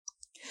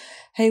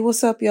Hey,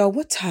 what's up, y'all?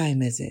 What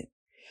time is it?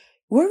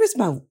 Where is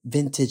my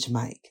vintage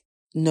mic?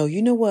 No,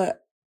 you know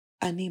what?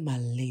 I need my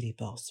Lady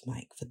Boss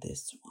mic for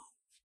this one.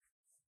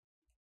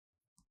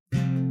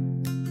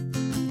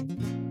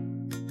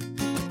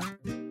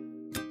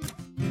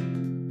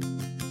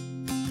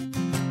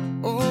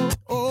 Oh,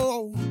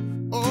 oh,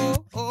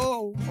 oh,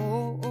 oh,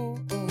 oh, oh,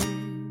 oh.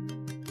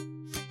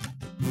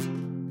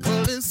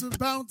 Well, it's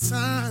about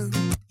time.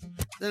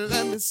 Then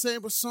let me say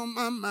what's on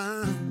my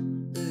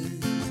mind. Yeah.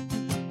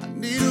 I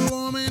need a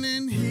woman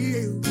in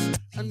heels.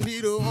 I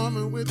need a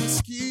woman with a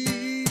skill.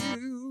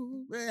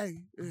 Hey,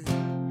 yeah.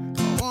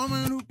 A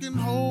woman who can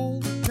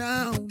hold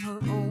down her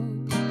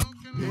own. Yeah.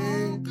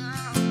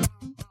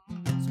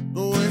 So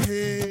go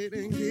ahead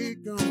and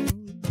get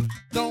gone.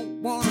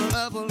 Don't wanna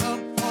level up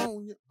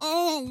on your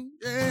own.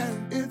 Yeah,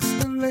 it's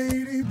the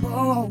Lady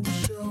Boss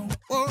Show.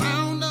 Well,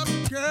 round up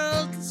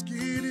girls, let's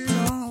get it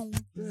on.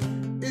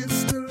 Yeah.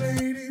 It's the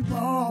Lady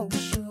Boss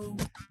Show.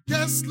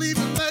 Just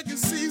leaving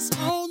legacies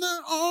on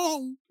their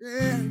own.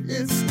 Yeah,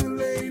 it's the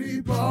Lady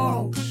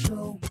Boss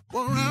Show.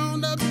 Well,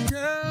 round up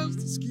girls,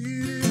 let's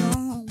get it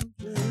on.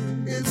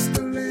 Yeah. It's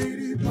the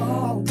Lady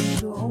Boss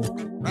Show.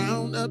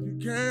 Round up your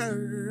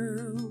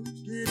girls,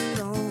 get it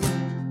on.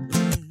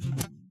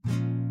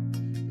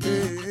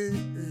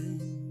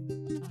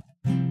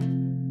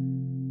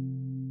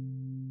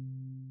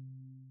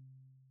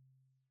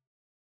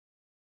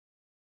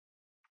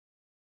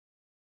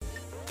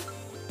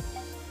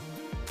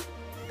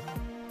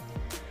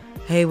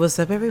 Hey, what's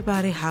up,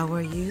 everybody? How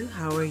are you?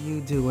 How are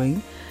you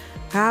doing?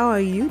 How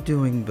are you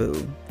doing,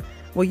 boo?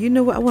 Well, you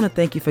know what? I want to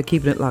thank you for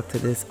keeping it locked to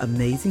this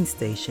amazing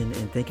station,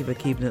 and thank you for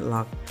keeping it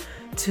locked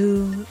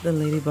to the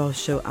Lady Boss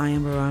Show. I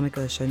am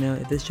Veronica Chanel.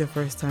 If this is your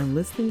first time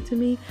listening to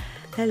me,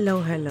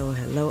 hello, hello,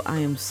 hello. I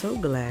am so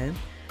glad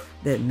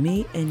that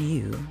me and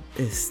you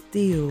is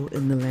still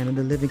in the land of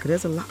the living, because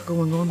there's a lot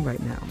going on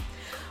right now.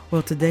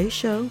 Well, today's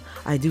show,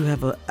 I do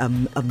have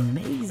an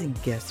amazing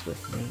guest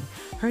with me.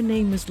 Her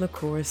name is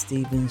LaCora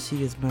Stevens.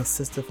 She is my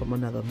sister from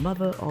another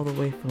mother, all the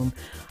way from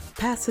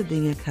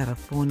Pasadena,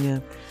 California.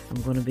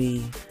 I'm going to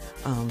be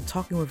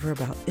talking with her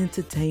about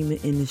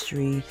entertainment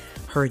industry,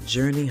 her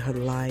journey, her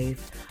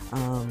life,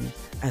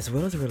 as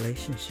well as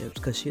relationships,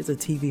 because she is a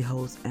TV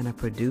host and a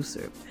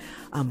producer.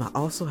 I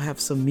also have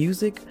some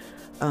music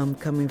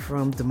coming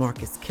from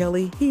DeMarcus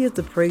Kelly. He is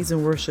the praise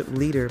and worship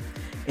leader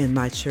in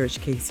my church,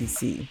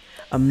 KCC.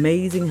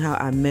 Amazing how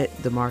I met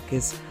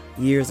DeMarcus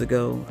years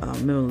ago. I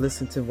remember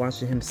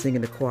watching him sing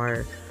in the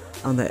choir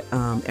on the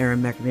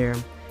Aaron McNair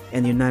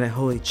and United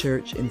Holy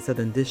Church in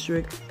Southern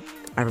District.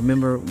 I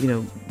remember,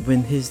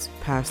 when his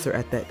pastor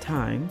at that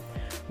time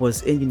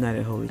was in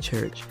United Holy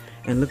Church,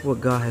 and look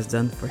what God has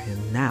done for him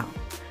now.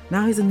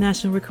 Now he's a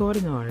national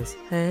recording artist.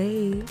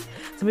 Hey,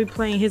 so we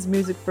playing his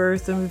music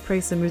first, then we play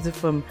some music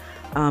from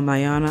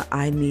Mayana,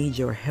 I Need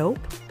Your Help.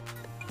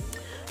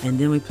 And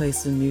then we play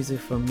some music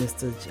from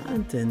Mr.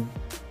 Jonathan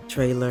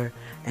Trailer,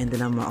 and then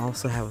I'm gonna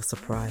also have a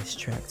surprise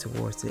track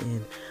towards the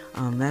end.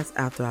 That's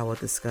after our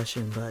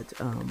discussion, but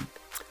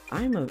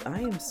I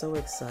am so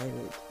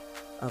excited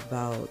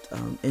about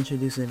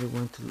introducing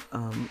everyone to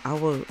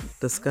our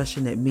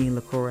discussion that me and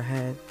LaCora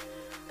had.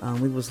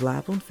 We was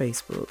live on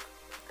Facebook,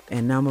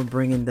 and now I'm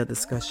bringing the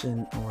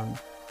discussion on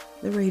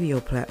the radio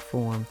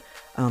platform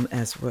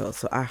as well.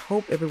 So I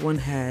hope everyone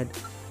had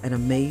an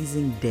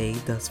amazing day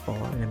thus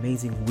far, an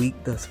amazing week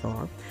thus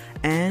far.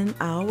 And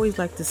I always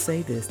like to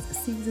say this, the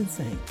seasoned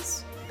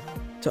saints.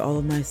 To all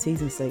of my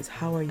seasoned saints,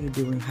 how are you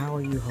doing? How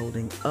are you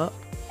holding up?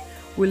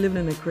 We're living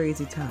in a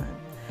crazy time.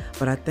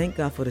 But I thank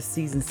God for the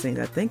seasoned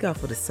saints. I thank God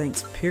for the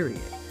saints, period.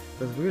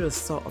 Because we're the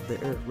salt of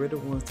the earth. We're the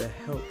ones that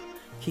help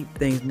keep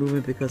things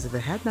moving. Because if it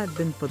had not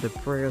been for the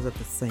prayers of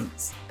the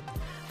saints,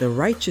 the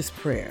righteous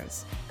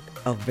prayers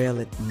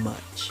availeth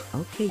much.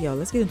 Okay, y'all,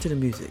 let's get into the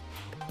music.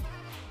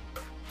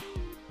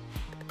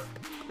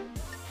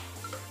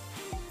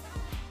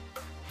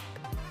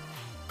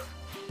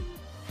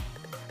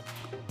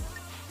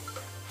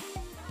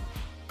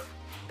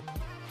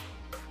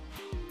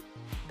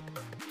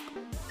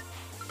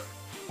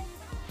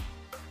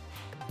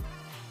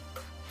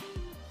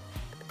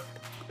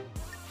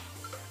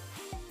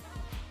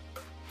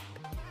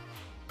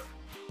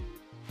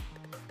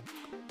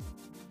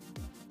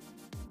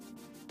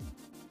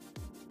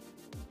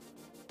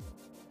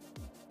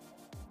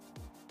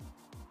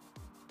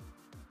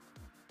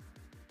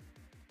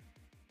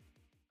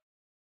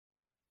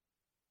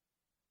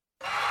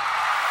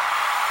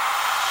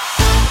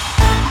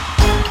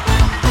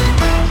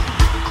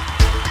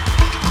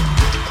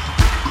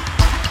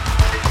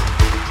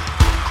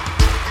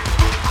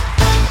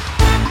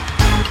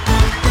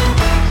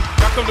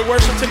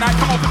 Worship tonight.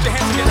 Come on, put your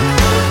hands together.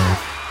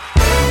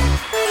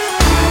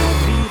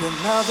 Need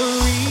another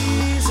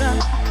reason.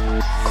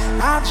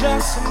 I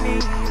just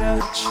need a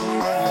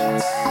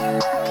chance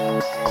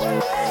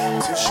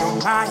to show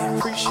my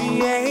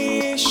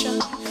appreciation,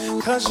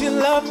 'cause you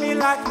love me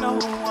like no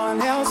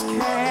one else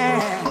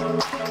can.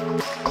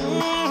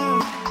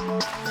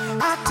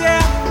 I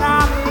dare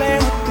not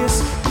let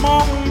this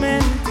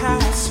moment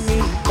pass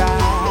me by.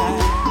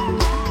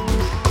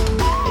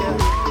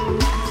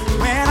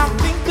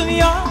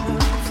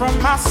 from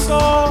my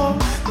soul,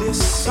 this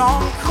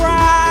song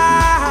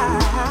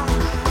cries.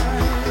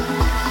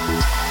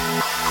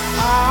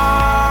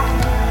 Our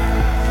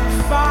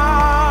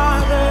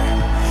Father,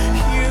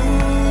 you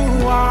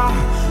are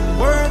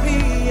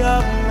worthy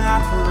of my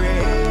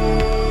praise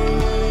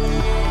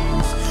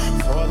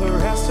for the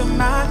rest of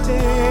my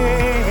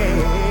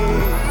days.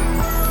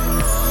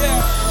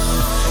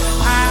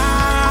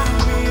 I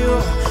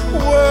will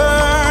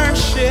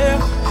worship,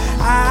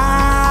 I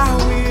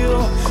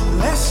will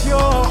bless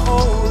your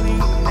holy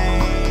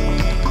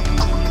name.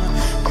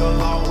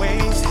 You'll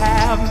always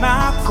have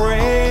my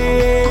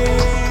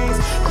praise.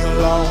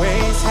 You'll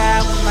always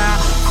have my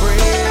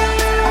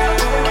praise.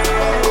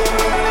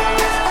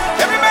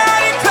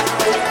 Everybody clap.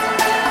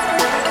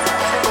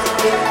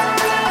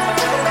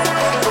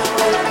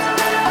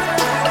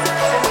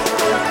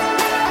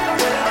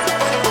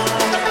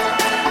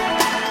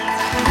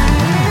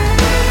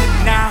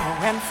 Now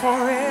and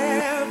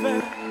forever,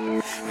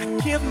 I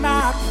give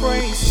my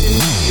praise to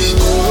you.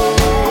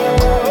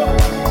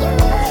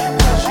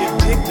 'Cause you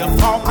picked up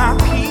all my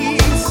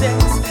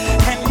pieces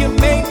and you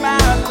made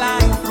my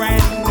life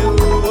brand new.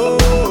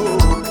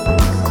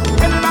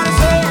 Everybody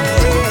say,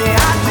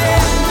 I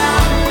did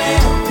not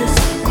let this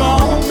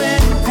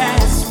moment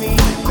pass me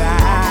by.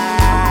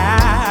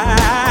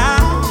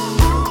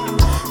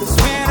 'Cause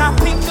when I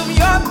think of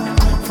you,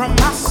 from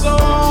my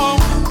soul,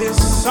 this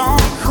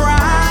song cries.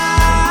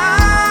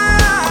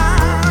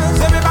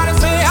 Everybody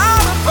say,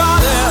 Our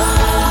Father,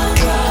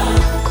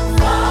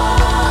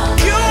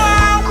 you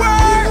are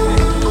worthy.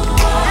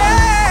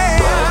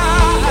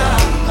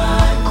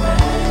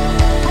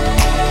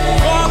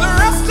 For the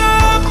rest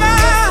of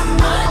my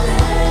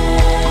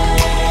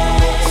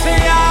say,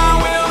 I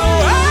will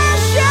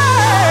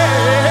worship.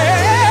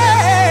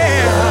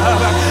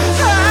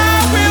 I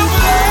will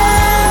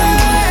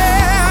bless.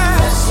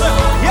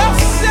 Yes,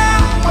 I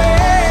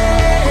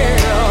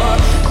will.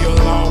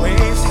 You'll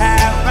always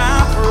have my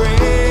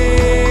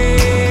praise.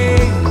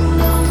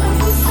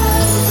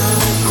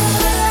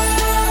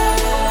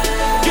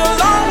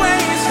 You'll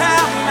always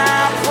have my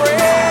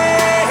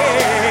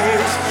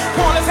praise.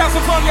 Come on, let's have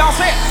some fun, y'all.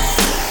 Say it.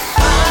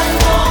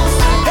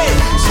 Hey,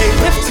 say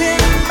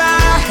lifting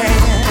my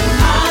hand.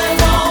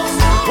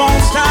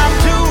 Won't stop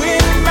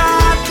doing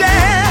my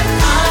dance.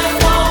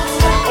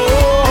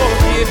 Oh,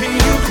 giving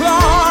you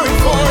glory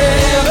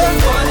forever.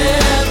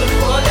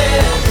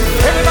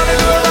 Everybody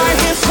do it right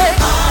here. Say,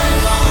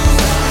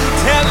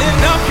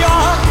 telling of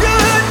your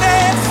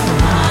goodness.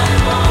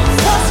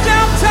 Won't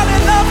stop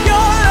telling of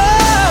your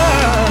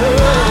love.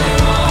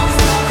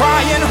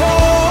 Crying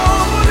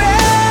holy.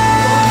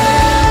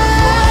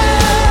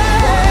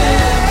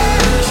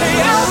 Say,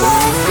 I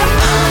won't stop.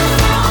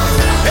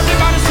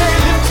 Everybody say,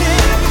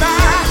 lifting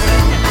my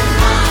hand.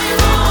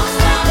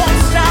 Won't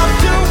stop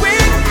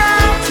doing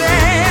my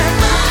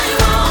dance.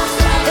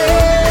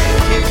 Hey,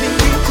 giving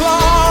you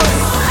glory.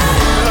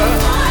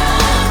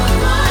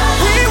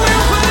 We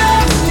will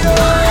bless you.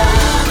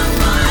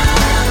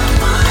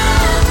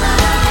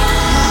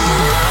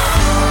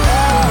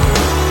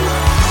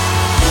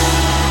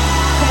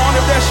 Come on,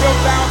 if that's your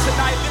bound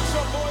tonight, lift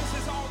your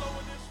voices all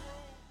over this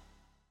room.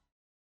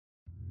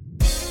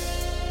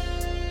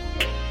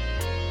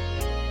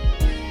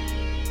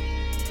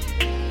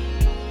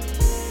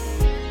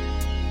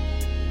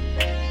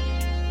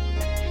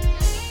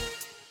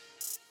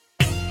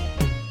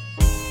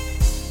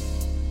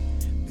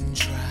 Been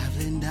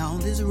traveling down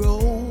this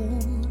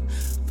road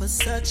for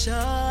such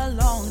a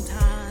long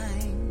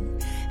time,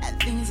 and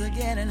things are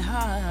getting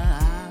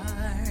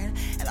hard,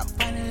 and I'm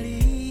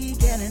finally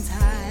getting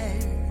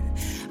tired.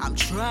 I'm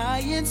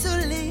trying to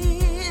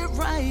live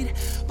right,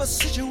 but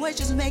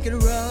situations make it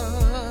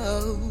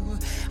rough.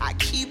 I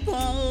keep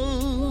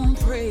on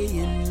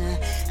praying,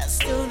 and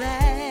still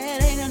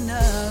that ain't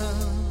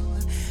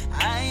enough.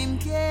 I'm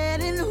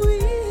getting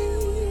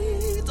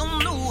weak, don't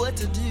know what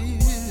to do.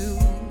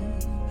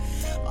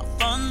 My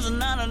funds are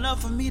not enough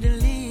for me to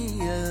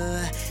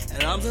live,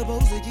 and I'm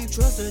supposed to keep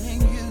trusting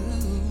in you.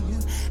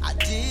 I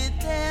did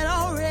that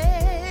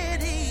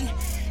already,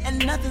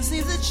 and nothing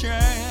seems to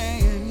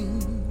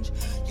change.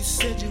 You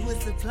said you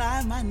would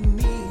supply my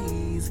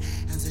needs,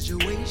 and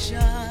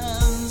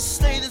situations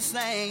stay the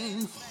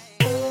same.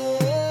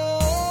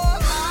 Oh,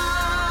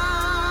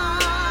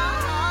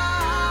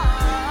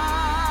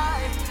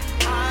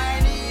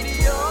 I need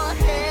your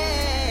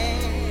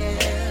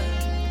hand.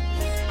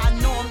 I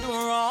know I'm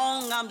doing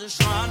wrong, I'm just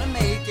trying to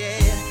make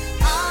it.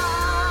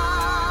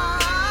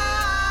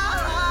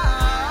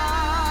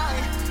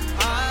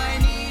 I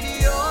need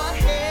your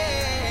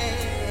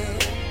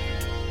hand.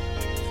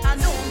 I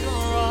know I'm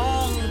doing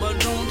wrong, but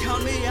don't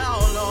count me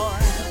out,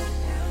 Lord.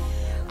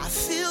 I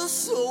feel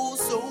so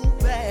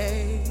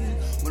bad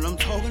when I'm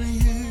talking to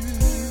you.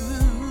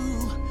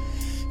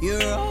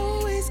 You're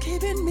always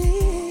keeping me,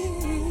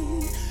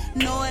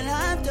 knowing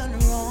I've done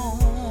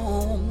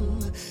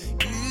wrong.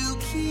 You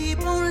keep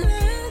on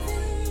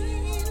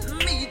loving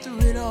me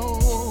through it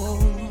all.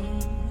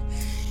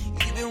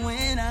 Even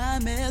when I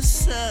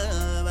mess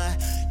up,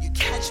 you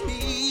catch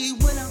me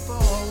when I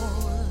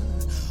fall.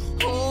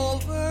 Oh,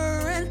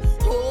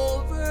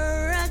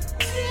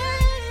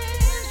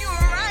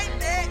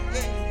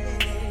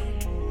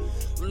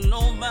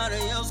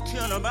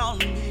 thinking about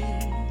me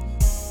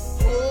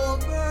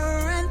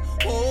over and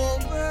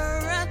over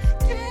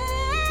again.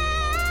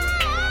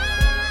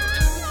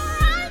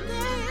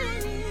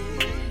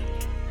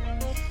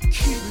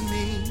 Keeping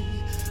me,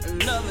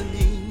 loving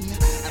me,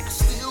 and I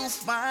still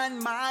find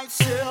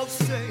myself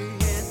saying,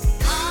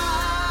 I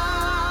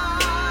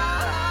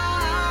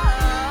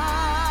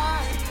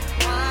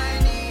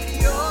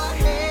need your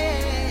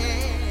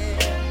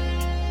hand.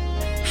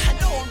 I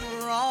know I'm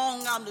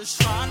wrong, I'm just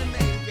trying to make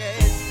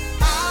it.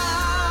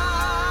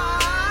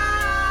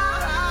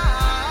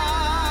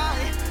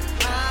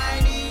 I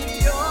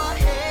need your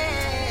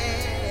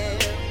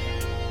hand.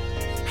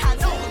 I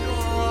know I'm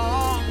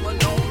wrong, but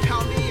don't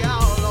count me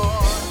out,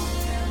 Lord.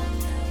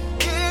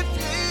 If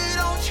you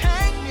don't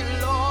change me,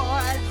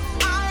 Lord,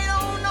 I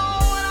don't know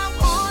what I'm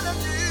gonna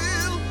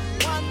do.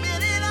 1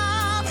 minute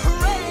I'm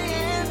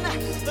praying,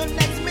 the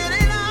next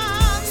minute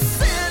I'm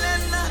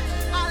sinning.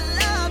 I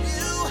love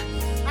you,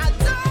 I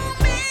don't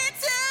mean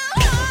to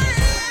hurt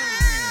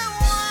you.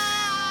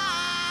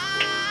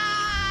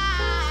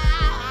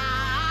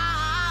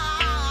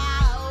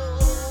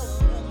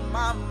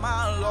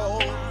 My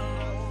Lord,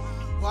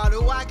 why do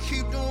I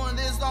keep doing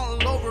this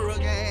all over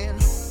again?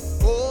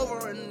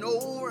 Over and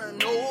over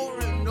and over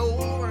and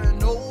over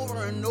and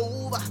over and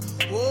over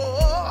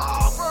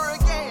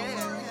again,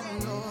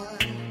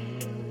 Lord.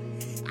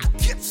 I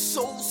get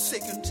so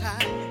sick and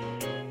tired.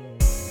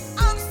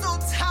 I'm so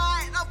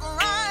tired of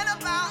crying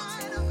about.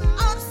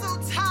 I'm so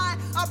tired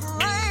of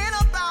praying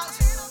about.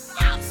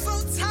 I'm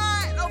so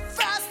tired of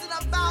fasting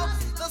about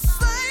the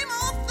same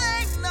old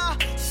thing,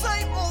 the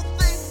same old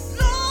thing.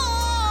 Lord,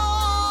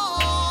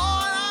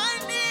 I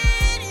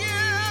need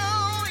you.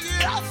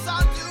 Yes, I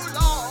do,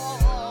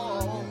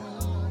 Lord.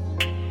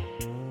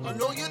 I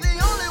know you're the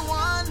only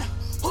one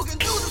who can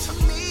do this for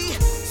me,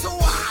 so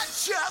I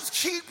just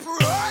keep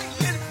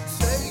praying,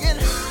 saying,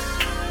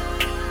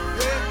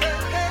 hey, hey,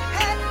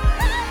 hey,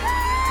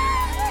 hey,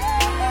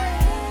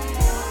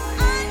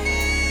 I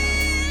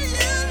need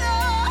you,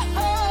 Lord.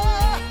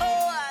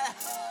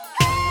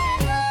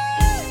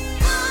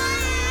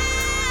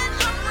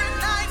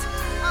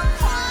 I'm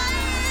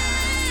crying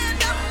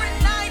every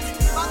night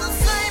about the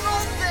same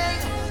old thing,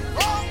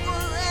 over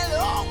and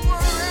over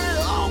and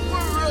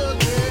over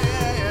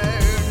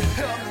again.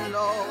 Help me,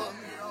 Lord.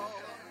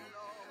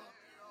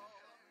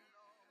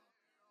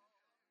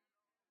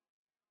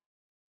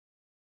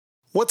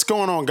 What's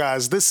going on,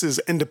 guys? This is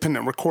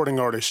independent recording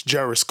artist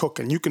Jarris Cook,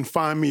 and you can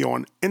find me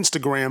on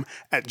Instagram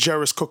at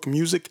Jarris Cook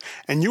Music,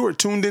 and you are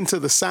tuned into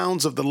the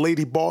sounds of the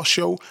Lady Boss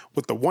Show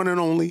with the one and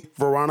only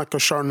Veronica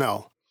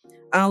Charnel.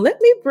 Let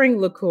me bring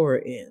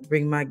LaCora in,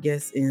 bring my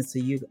guest in so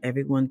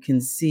everyone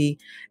can see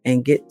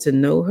and get to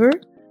know her.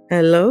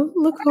 Hello,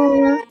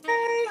 LaCora.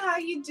 Hey, how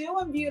you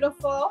doing,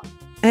 beautiful?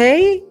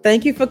 Hey,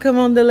 thank you for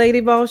coming on the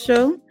Lady Boss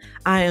Show.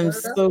 I am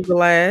so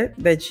glad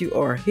that you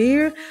are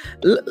here.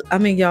 I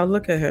mean, y'all,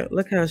 look at her.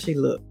 Look how she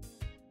look.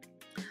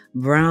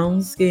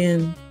 Brown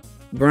skin,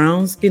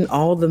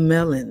 all the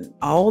melon.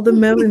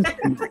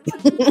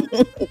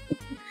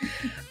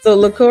 So,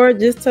 LaCora,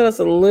 just tell us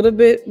a little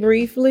bit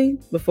briefly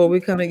before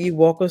we you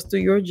walk us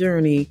through your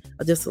journey,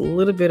 just a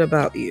little bit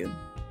about you.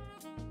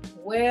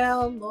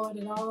 Well, Lord,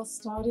 it all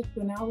started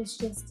when I was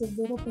just a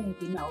little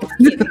baby. No, I'm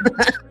kidding.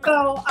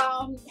 So,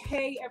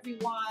 hey,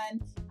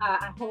 everyone.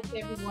 I hope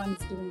everyone's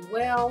doing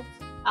well.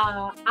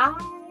 I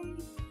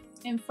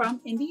am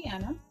from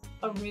Indiana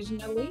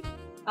originally.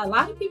 A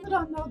lot of people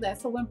don't know that.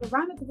 So when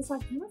Veronica was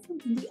like, you're from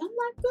Indiana, I'm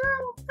like,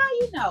 girl, how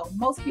you know?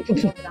 Most people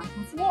know that I'm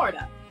from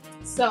Florida.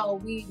 So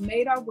we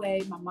made our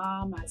way, my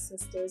mom, my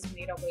sisters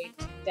made our way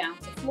down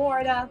to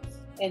Florida.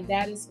 And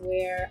that is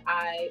where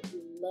I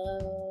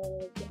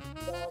love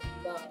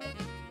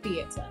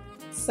theater.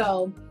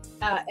 So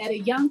at a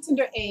young,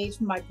 tender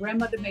age, my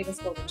grandmother made us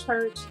go to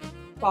church,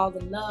 fall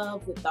in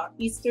love with our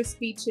Easter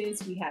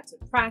speeches. We had to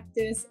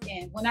practice.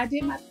 And when I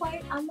did my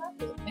play, I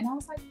loved it. And I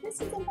was like,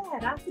 this isn't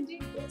bad. I could do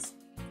this.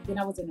 Then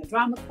I was in a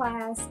drama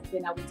class.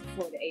 Then I went to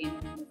Florida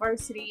A&M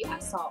University. I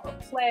saw a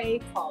play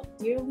called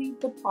Dearly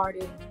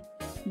Departed.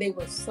 They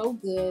were so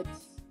good.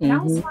 And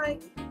I was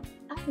like,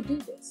 I could do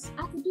this.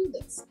 I could do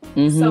this.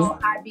 So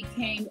I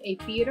became a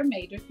theater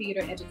major,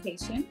 theater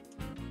education,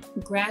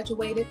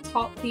 graduated,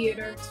 taught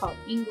theater, taught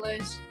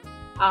English.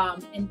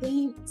 And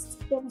then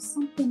there was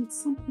something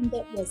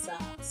that was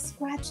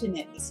scratching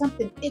at me,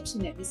 something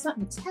itching at me,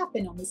 something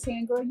tapping on me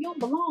saying, girl, you don't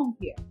belong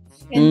here.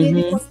 And then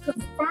it was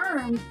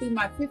confirmed through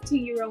my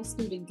 15-year-old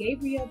student,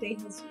 Gabriel De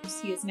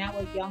Jesus. He is now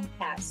a young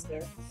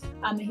pastor.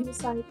 And he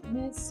was like,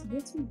 Miss,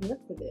 you're too good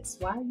for this.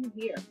 Why are you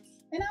here?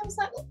 And I was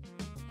like,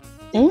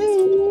 did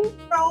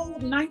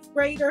this ninth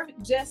grader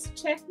just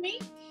check me?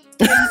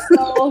 And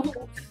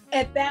so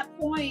at that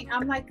point,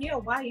 I'm like, yeah,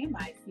 why am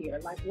I here?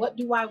 Like, what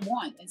do I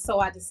want? And so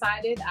I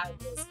decided, I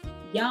was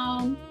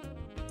young.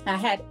 I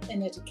had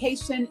an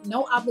education,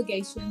 no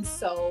obligations.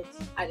 So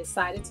I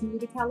decided to move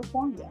to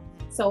California.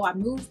 So I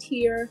moved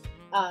here.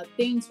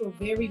 Things were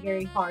very,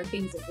 very hard.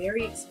 Things are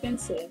very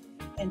expensive.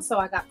 And so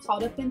I got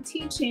caught up in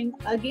teaching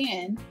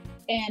again.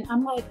 And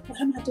I'm like, what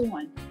am I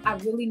doing? I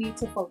really need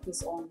to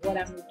focus on what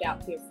I moved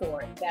out here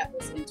for. And that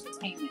was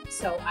entertainment.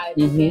 So I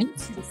began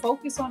to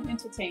focus on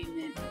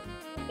entertainment,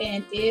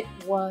 and it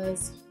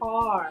was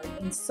hard.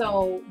 And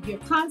so you're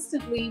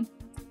constantly,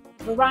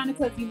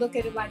 Veronica, if you look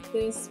at it like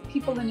this,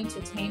 people in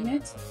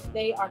entertainment,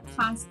 they are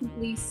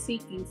constantly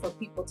seeking for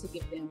people to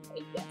give them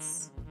a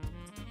yes.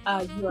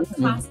 You are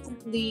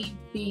constantly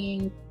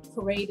being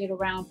paraded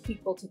around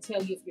people to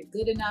tell you if you're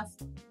good enough,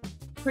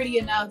 pretty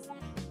enough,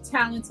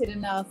 talented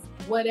enough,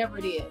 whatever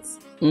it is.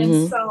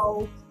 And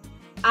so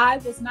I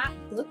was not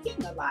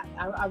looking a lot.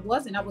 I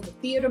wasn't. I was a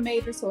theater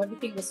major, so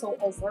everything was so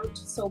overt,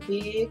 so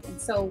big.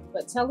 And so,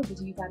 but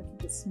television, you got to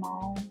keep it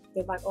small.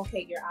 They're like,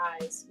 okay, your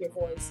eyes, your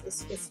voice,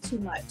 it's too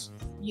much,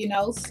 you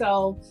know?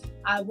 So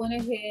I went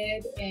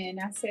ahead and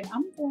I said,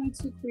 I'm going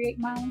to create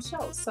my own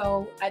show.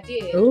 So I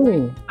did.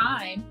 During the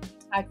time,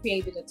 I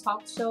created a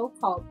talk show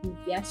called The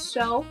Yes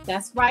Show.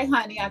 That's right,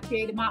 honey. I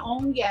created my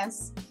own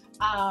yes.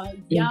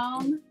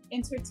 Young,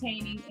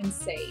 entertaining, and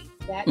saved.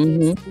 That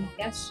is The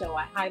Yes Show.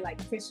 I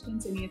highlight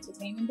Christians in the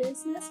entertainment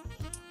business.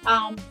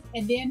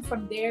 And then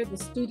from there, the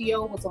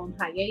studio was on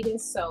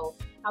hiatus. So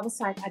I was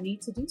like, I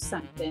need to do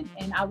something.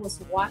 And I was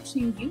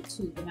watching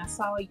YouTube and I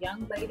saw a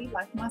young lady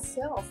like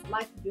myself,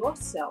 like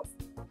yourself.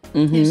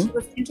 And she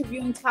was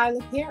interviewing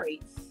Tyler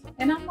Perry.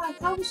 And I'm like,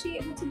 how was she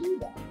able to do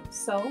that?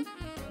 So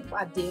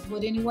I did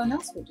what anyone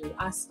else would do.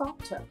 I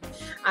stalked her.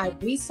 I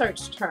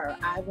researched her.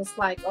 I was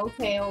like,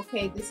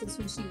 okay, this is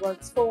who she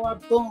works for.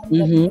 Boom.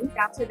 Let me reach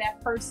out to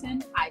that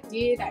person. I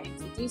did. I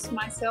introduced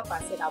myself.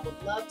 I said, I would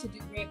love to do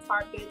red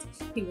carpets.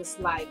 He was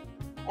like,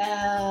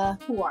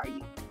 who are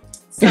you?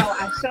 So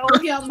I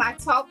showed him my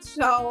talk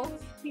show.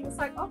 He was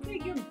like,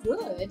 okay, you're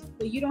good,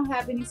 but you don't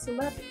have any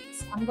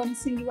celebrities. I'm going to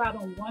send you out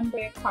on one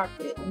red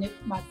carpet. And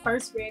my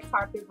first red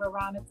carpet,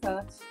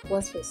 Veronica,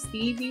 was for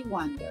Stevie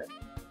Wonder.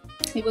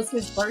 It was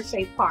his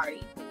birthday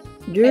party.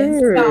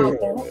 Girl. And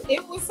so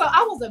it was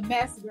I was a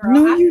mess, girl.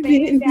 No, I you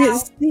didn't get out.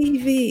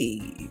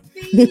 Stevie.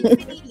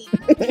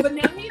 But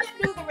now he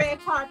didn't do the red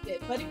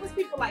carpet, but it was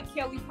people like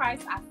Kelly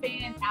Price. I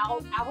fanned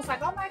out. I was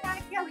like, oh my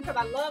God, Kelly, because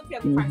I love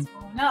Kelly Price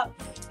growing up.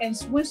 And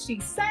when she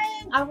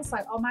sang, I was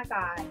like, oh my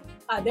God.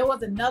 There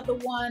was another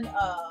one,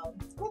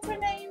 what's her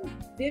name?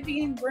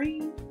 Vivian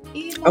Green.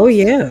 Oh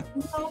yeah.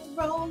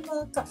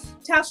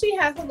 Child, she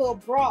has a little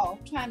bra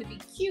trying to be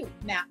cute.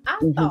 Now I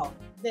thought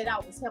that I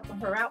was helping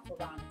her out,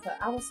 Veronica.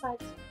 I was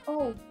like,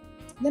 oh,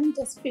 let me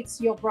just fix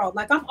your bra.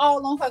 Like I'm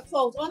all on her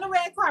clothes on the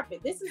red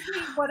carpet. This is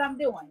me, what I'm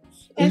doing.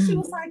 And she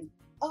was like,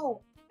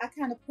 oh, I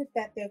kind of put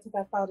that there because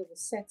I thought it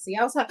was sexy.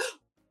 I was like,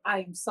 I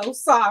am so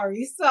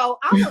sorry. So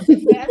I was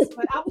a mess,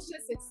 but I was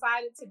just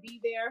excited to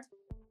be there.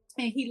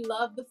 And he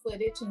loved the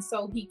footage, and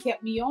so he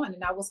kept me on,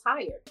 and I was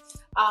hired.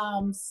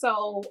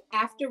 So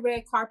after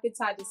red carpets,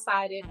 I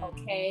decided,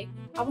 okay,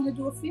 I want to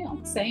do a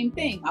film. Same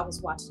thing. I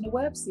was watching a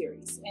web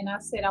series, and I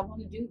said, I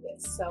want to do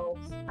this. So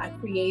I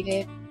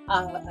created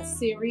a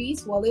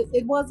series. Well,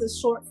 it was a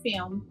short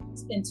film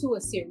into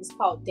a series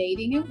called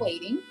Dating and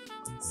Waiting.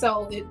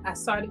 So I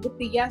started with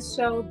the Yes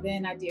Show,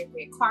 then I did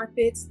red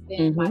carpets,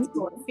 then my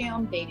short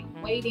film, Dating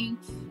and Waiting,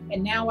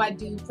 and now I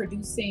do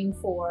producing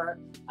for,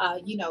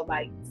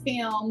 like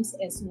films,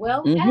 as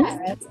well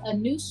as a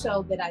new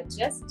show that I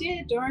just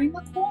did during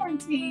the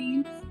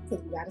quarantine,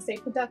 because we got to stay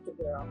productive,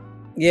 girl.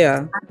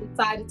 Yeah. I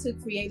decided to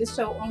create a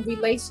show on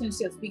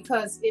relationships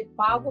because it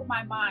boggled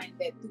my mind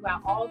that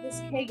throughout all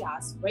this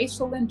chaos,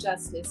 racial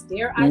injustice,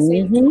 dare I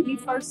say the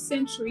 21st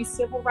century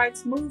civil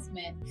rights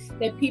movement,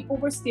 that people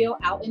were still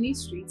out in these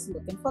streets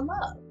looking for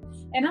love.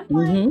 And I'm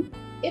like,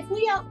 if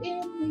we out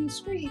in these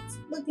streets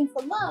looking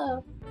for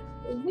love,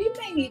 we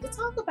may need to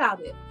talk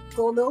about it,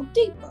 go a little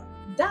deeper,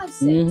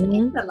 dissect,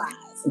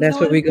 analyze. That's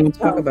what we're going to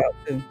talk about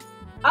too.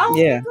 Oh,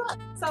 yeah. Good.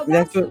 So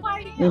that's who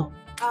I am.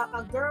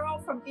 A girl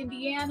from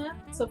Indiana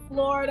to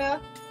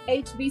Florida,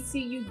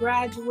 HBCU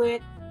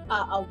graduate,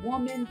 a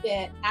woman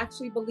that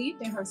actually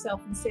believed in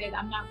herself and said,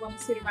 I'm not going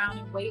to sit around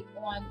and wait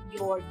on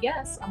your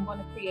yes, I'm going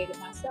to create it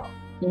myself.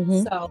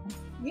 So,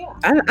 yeah.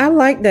 I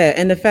like that.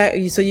 And the fact,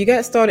 so you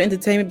got started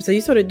entertainment, so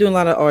you started doing a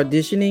lot of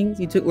auditioning.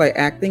 You took like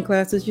acting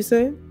classes, you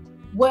said?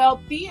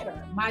 Well,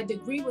 theater. My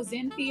degree was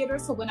in theater.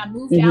 So when I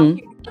moved out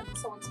here, because it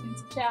was so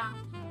expensive, child,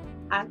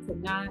 I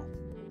could not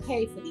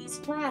pay for these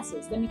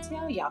classes. Let me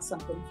tell y'all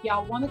something. If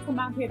y'all want to come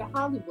out here to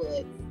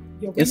Hollywood,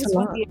 your rent is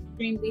going to be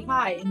extremely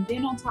high. And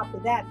then on top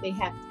of that, they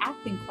have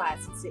acting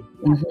classes that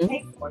you have to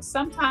pay for.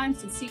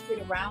 Sometimes the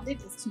secret around it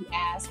is to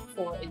ask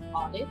for an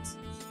audit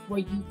where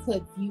you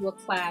could view a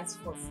class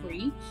for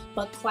free.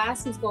 But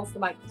classes go for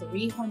like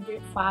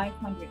 $300,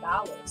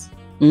 $500.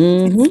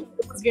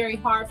 It was very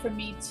hard for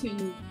me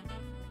to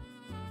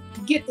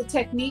get the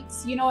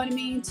techniques, you know what I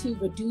mean, to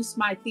reduce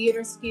my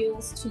theater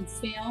skills to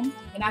film.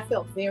 And I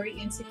felt very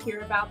insecure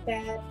about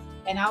that.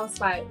 And I was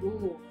like,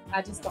 ooh,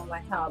 I just don't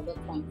like how I look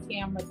on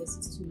camera. This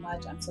is too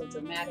much. I'm so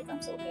dramatic.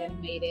 I'm so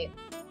animated.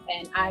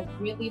 And I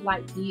really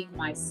like being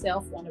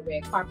myself on the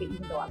red carpet,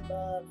 even though I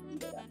love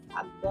theater.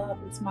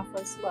 It's my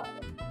first love.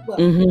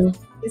 Well,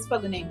 this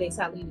fella named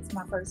Dessalines, it's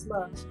my first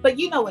love. But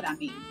you know what I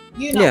mean.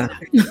 You know what I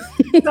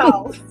mean.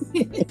 So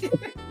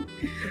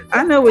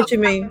I know what you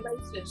mean.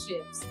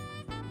 Relationships.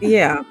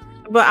 Yeah.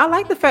 But I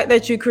like the fact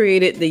that you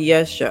created the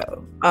Yes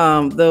Show.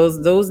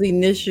 Those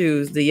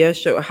initials, the Yes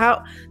Show.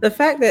 How the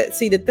fact that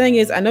the thing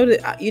is, I know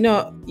that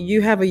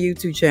you have a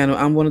YouTube channel.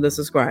 I'm one of the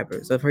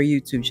subscribers of her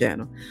YouTube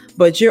channel,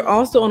 but you're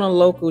also on a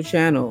local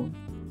channel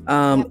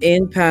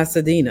in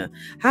Pasadena.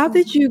 How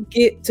did you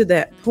get to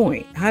that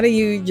point? How do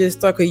you just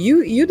start? 'Cause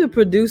you're the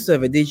producer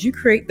of it. Did you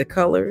create the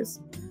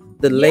colors,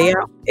 the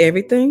layout,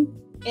 everything?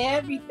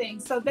 Everything.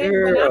 So then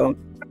when I worked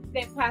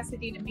at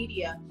Pasadena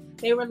Media,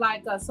 they were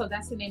like, so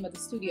that's the name of the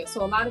studio.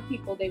 So a lot of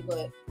people, they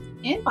would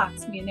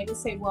inbox me and they would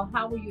say, well,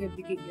 how were you able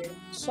to get your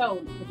show,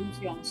 produce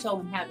your own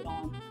show and have it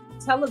on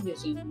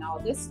television and all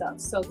this stuff?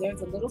 So there's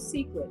a little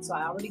secret. So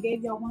I already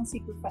gave y'all one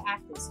secret for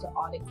actors to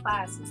audit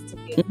classes to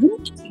get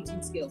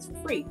teaching skills for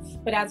free.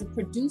 But as a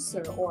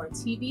producer or a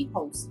TV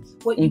host,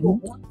 what you will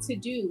want to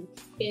do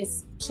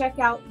is check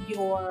out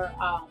your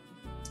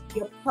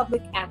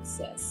public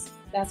access.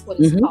 That's what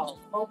it's called,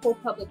 local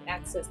public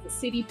access. The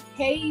city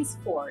pays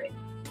for it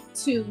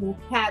to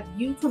have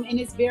you come, and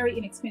it's very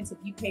inexpensive.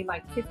 You pay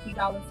like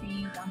 $50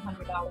 fee,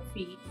 $100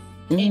 fee,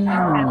 and you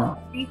have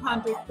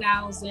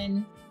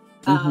 300,000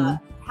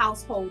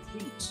 household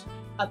reach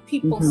of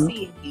people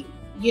seeing you.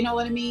 You know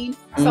what I mean?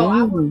 So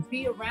I would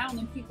be around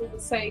and people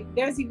would say,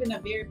 there's even a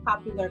very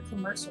popular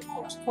commercial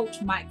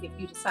Coach Mike, if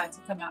you decide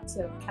to come out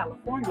to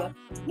California,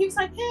 he was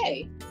like,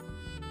 hey,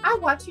 I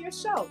watch your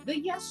show, the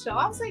Yes Show.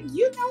 I was like,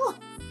 you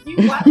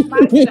watch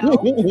my show.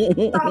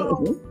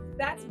 So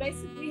that's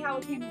basically how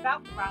it came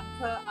about,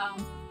 Veronica.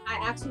 I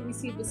actually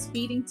received a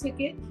speeding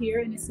ticket here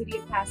in the city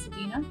of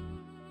Pasadena.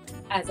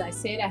 As I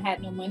said, I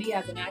had no money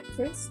as an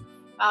actress.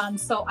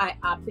 So I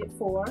opted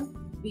for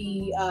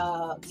the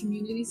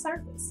community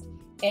service.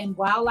 And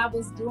while I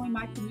was doing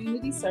my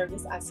community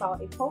service, I saw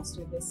a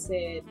poster that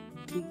said,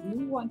 do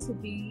you want to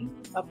be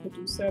a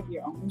producer of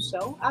your own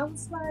show? I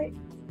was like,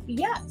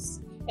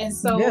 yes. And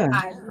so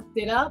I looked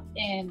it up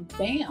and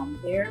bam,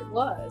 there it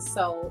was.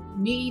 So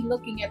me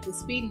looking at the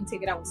speeding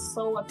ticket, I was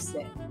so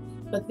upset.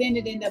 But then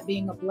it ended up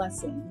being a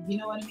blessing. You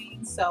know what I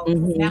mean? So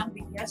now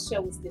the Yes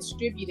Show is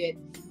distributed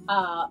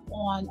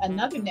on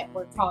another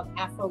network called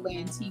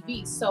Afroland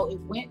TV. So it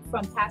went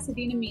from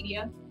Pasadena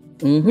Media.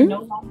 We're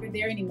no longer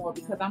there anymore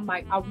because I'm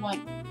like, I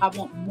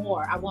want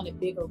more. I want a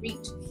bigger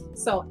reach.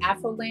 So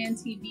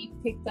Afroland TV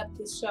picked up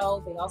the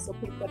show. They also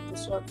picked up the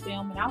short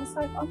film. And I was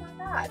like, oh my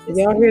God.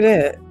 Y'all hear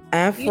that?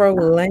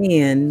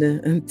 Afroland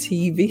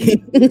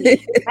TV.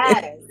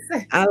 Yes.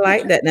 I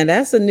like that. Now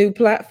that's a new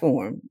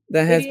platform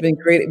that has been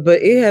created,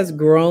 but it has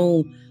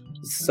grown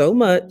so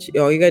much.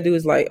 All you gotta do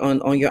is like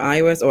on your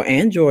iOS or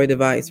Android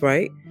device,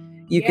 right?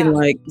 You can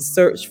like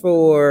search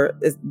for,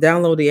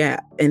 download the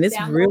app, and it's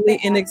really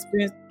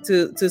inexpensive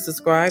to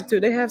subscribe to.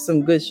 They have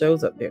some good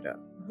shows up there though.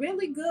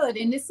 Really good.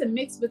 And it's a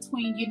mix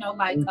between,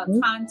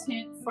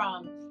 content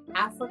from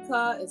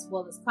Africa as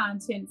well as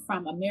content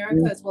from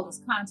America as well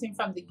as content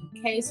from the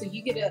UK. So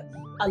you get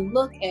a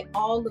look at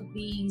all of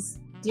these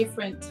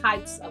different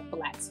types of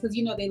Blacks because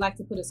they like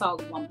to put us all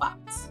in one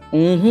box.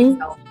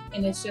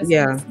 And it's just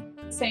the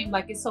same.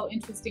 Like, it's so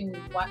interesting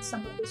when you watch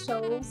some of the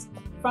shows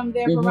from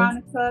there,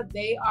 Veronica.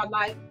 They are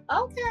like,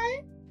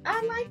 okay,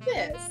 I like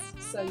this.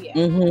 So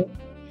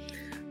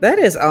that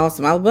is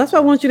awesome. That's why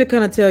I want you to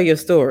kind of tell your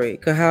story,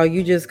 because how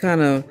you just kind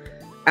of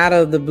out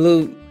of the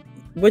blue,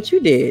 what you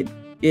did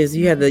is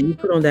you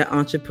put on that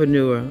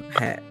entrepreneur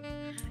hat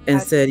and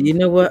said, you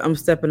know what, I'm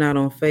stepping out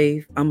on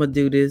faith. I'm gonna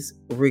do this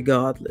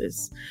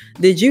regardless.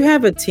 Did you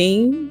have a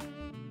team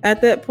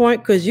at that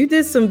point? Because you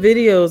did some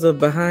videos of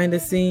behind the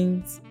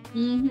scenes.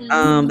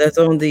 That's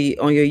on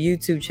your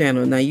YouTube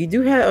channel. Now you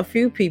do have a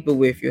few people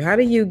with you. How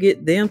do you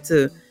get them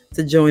to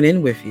join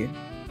in with you?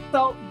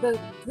 So the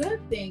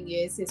good thing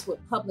is with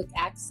public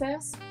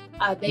access,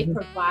 they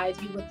provide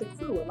you with the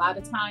crew. A lot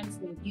of times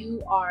when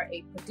you are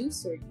a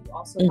producer, you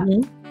also have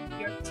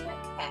your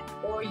tech hat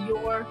or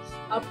your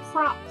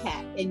prop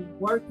hat, and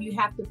work you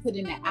have to put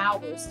in the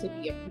hours to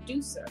be a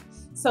producer.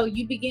 So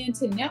you begin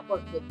to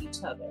network with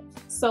each other.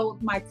 So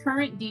my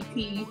current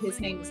DP, his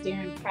name is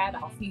Darren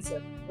Cradoff. He's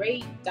a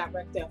great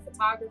director of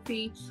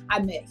photography. I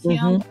met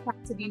him at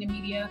Pasadena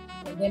Media.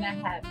 And then I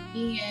have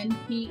Ian.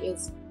 He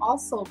is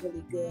also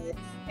really good.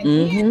 And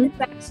Ian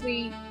is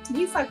actually,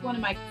 he's like one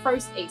of my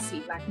first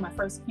AC, like my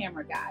first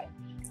camera guy.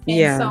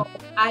 And so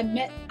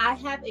I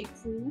have a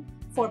crew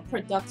for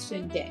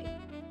production day.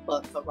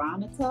 But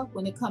Veronica,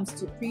 when it comes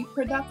to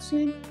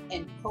pre-production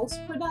and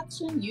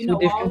post-production, you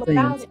know all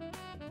about it.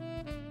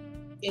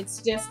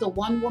 It's just a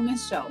one-woman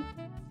show.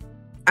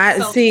 I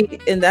So, see,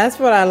 and that's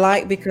what I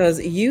like because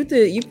you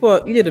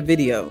did a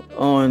video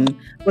on,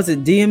 was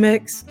it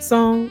DMX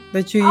song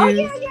that you oh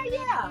used? yeah, yeah,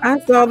 yeah. I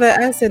saw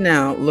that. I said,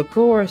 now,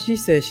 LaCora, she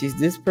said she's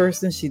this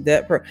person, she's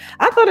that person.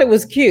 I thought it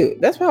was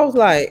cute. That's why I was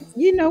like,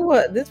 you know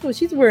what? This was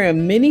she's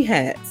wearing many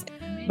hats,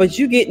 but Many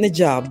you getting the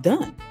job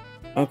done.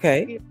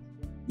 Okay. years.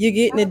 You're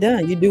getting it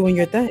done. You're doing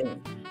your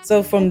thing. So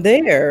Yeah. from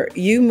there,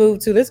 you move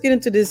to let's get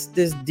into this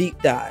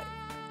deep dive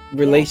Yes.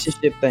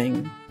 relationship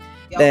thing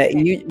that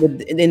Okay.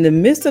 in the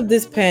midst of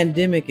this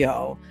pandemic,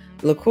 y'all,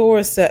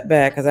 LaCora sat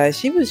back because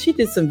she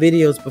did some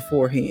videos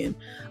beforehand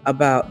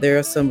about there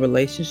are some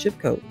relationship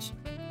coach,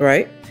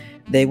 right?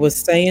 They was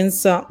saying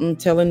something,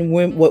 telling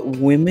women what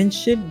women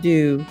should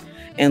do.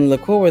 And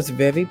LaCora is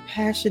very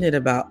passionate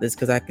about this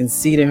because I can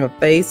see it in her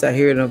face, I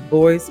hear it in her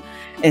voice,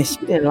 and she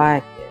didn't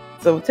like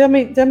it. So tell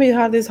me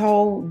how this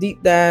whole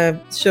deep dive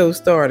show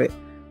started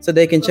so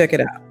they can check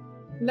it out.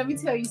 Let me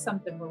tell you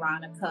something,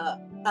 Veronica.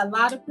 A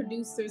lot of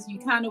producers,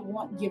 you're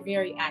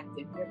very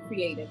active, you're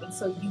creative, and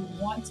so you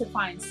want to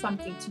find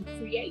something to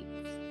create.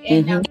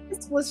 And now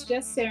this was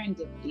just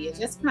serendipity. It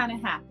just kind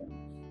of happened.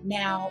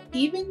 Now,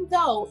 even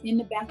though in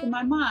the back of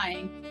my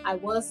mind, I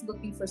was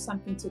looking for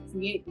something to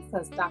create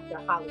because Dr.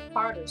 Holly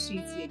Carter,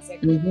 she's the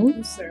executive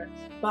producer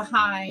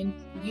behind,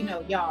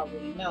 y'all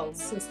already know,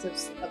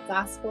 Sisters of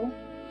Gospel.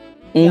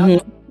 Y'all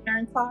know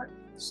Karen Clark?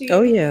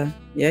 Oh yeah.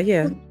 Yeah.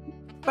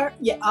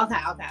 Yeah,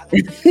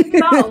 okay.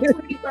 So,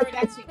 Tony Bird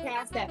actually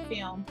cast that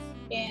film,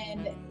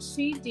 and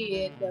she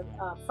did the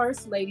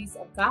First Ladies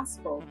of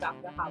Gospel,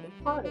 Dr. Holly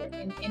Carter.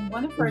 And in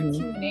one of her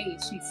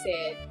Q&As, she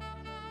said,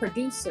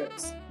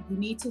 producers, you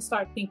need to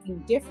start thinking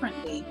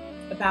differently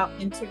about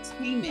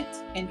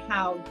entertainment and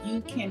how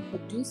you can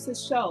produce a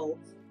show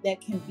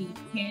that can be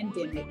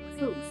pandemic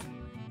proof.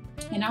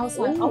 And I was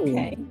like,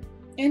 okay,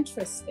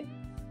 interesting.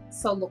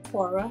 So,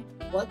 LaCora,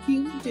 what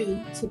can you do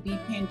to be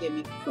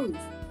pandemic proof?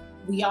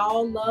 We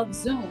all love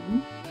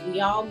Zoom.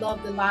 We all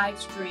love the live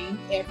stream.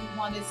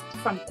 Everyone is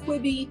from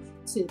Quibi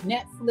to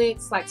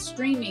Netflix, like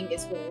streaming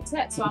is where it's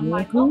at. So I'm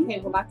like, okay,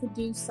 well, I could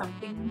do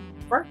something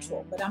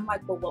virtual. But I'm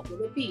like, well, what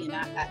will it be? And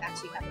I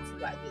actually have a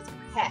few ideas in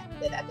my hat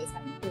that I just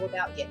haven't pulled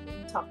out yet.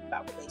 When we talk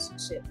about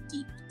relationship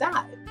deep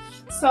dive.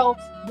 So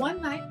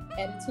one night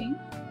editing,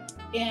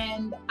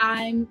 and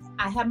I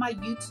have my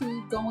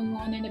YouTube going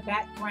on in the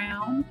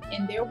background,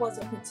 and there was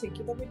a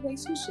particular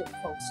relationship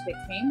coach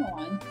that came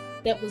on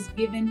that was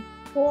giving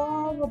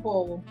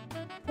horrible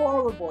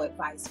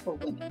advice for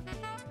women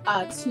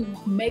to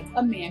make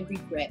a man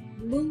regret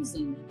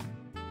losing.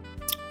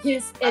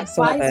 His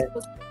advice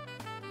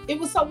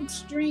was so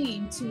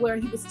extreme to where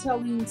he was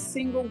telling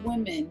single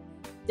women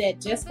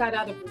that just got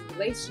out of a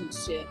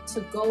relationship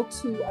to go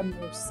to a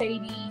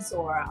Mercedes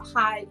or a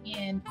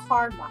high-end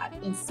car lot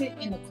and sit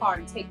in the car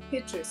and take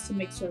pictures to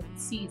make sure he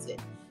sees it.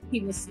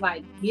 He was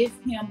like, give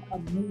him a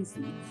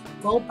movie,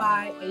 go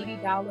buy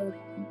 $80,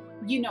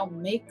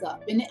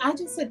 makeup. And I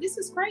just said, this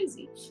is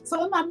crazy.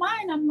 So in my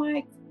mind, I'm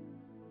like,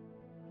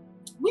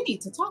 we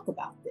need to talk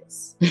about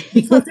this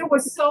because there were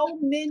so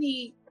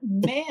many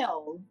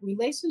male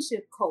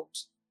relationship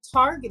coach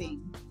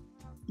targeting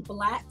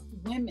Black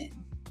women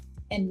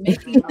and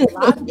making a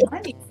lot of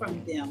money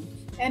from them.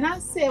 And I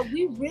said,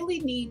 we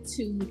really need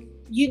to,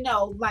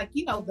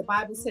 the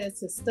Bible says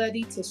to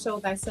study to show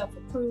thyself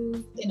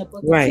approved in a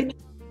book of Timothy.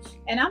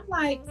 And I'm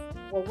like,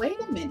 well, wait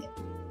a minute.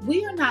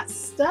 We are not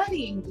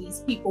studying these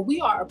people. We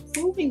are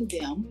approving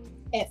them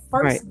at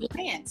first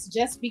glance,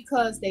 just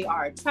because they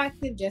are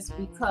attractive, just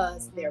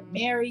because they're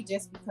married,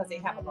 just because they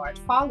have a large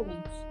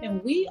following.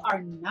 And we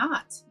are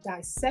not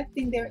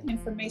dissecting their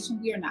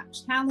information. We are not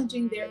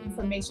challenging their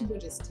information. We're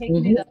just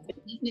taking it up and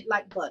eating it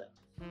like butter.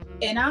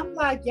 And I'm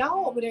like,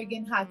 y'all over there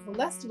getting high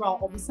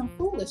cholesterol over some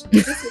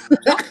foolishness. This is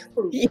junk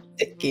food.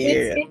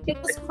 It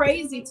was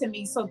crazy to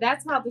me. So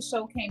that's how the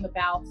show came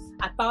about.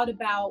 I thought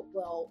about,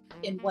 well,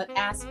 in what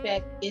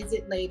aspect is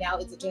it laid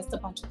out? Is it just a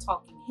bunch of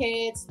talking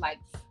heads? Like,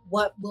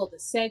 what will the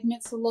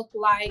segments look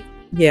like?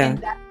 Yeah. And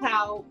that's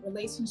how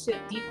Relationship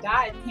Deep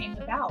Dive came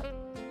about.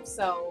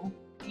 So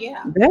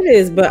yeah. That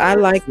is, but I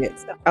like it.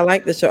 I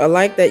like the show. I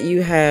like that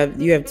you have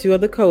two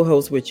other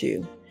co-hosts with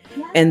you.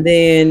 And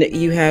then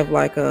you have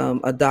like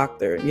a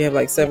doctor. You have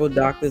like several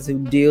doctors who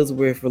deals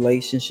with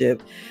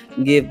relationship,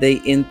 give their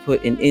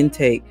input and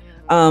intake.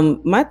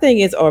 My thing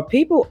is,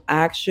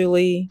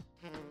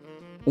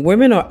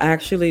 women are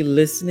actually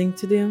listening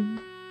to them?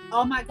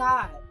 Oh my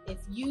God. If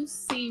you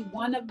see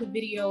one of the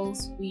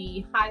videos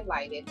we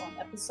highlighted on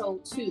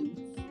episode 2,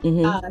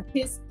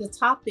 the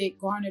topic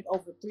garnered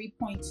over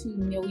 3.2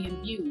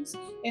 million views.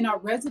 And our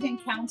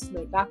resident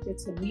counselor, Dr.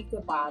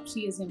 Tamika Bob,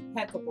 she is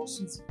impeccable.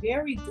 She's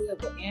very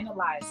good with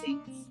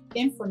analyzing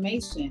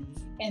information.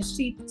 And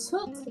she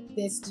took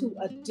this to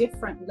a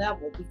different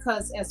level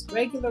because as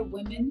regular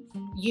women,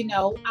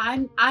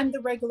 I'm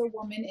the regular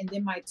woman. And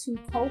then my 2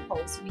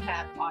 co-hosts, we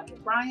have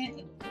Audra Bryant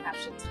and we have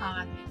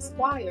Shatan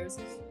Squires.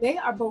 They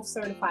are both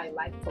certified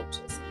life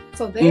coaches.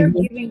 So they're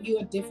giving you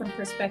a different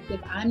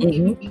perspective. I'm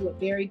giving you a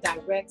very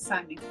direct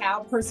Simon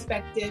Cowell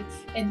perspective.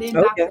 And then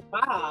Dr.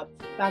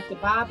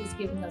 Bob is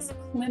giving us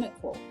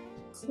clinical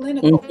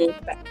clinical Mhm.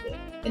 perspective.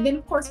 And then,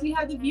 of course, we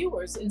have the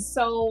viewers. And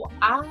so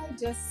I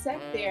just sat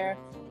there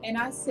and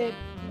I said,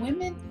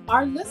 women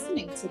are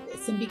listening to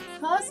this. And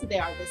because they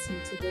are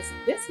listening to this,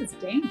 this is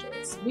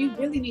dangerous. We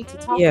really need to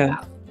talk Yeah.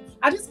 about it.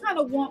 I just kind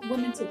of want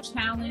women to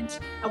challenge.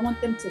 I want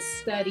them to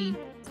study.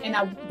 And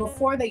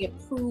before they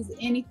approve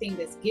anything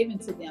that's given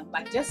to them,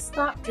 like just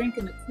stop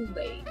drinking the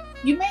Kool-Aid.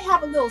 You may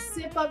have a little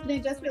sip of it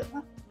and just be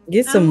like,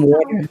 Get I some don't know.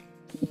 water.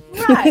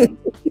 Right.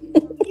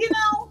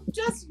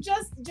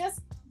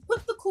 Just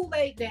put the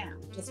Kool-Aid down.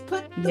 Just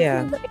put the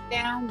Yeah. Kool-Aid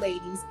down,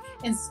 ladies,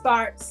 and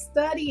start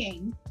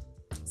studying,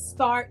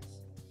 start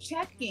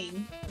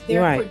checking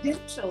their Right.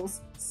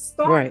 credentials,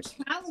 start Right.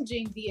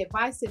 challenging the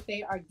advice that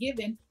they are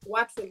given,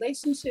 watch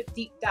Relationship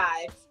Deep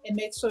Dive, and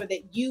make sure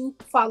that you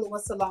follow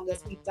us along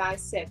as we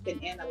dissect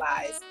and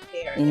analyze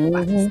their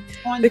advice Mhm.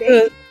 on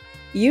Because dating.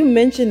 you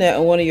mentioned that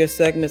on one of your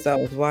segments I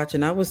was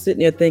watching. I was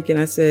sitting there thinking,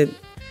 I said,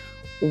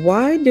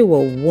 why do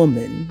a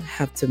woman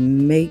have to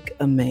make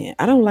a man?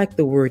 I don't like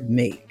the word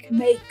make.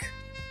 Make.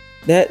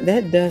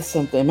 That does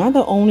something. Am I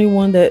the only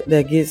one that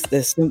gets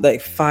that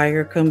like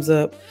fire comes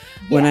up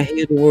when I Yeah.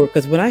 hear the word?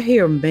 Because when I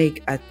hear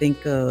make, I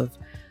think of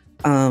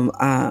um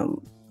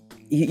um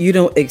you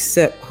don't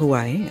accept who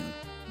I am.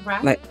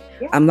 Right. Like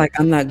Yeah. I'm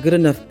not good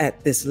enough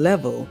at this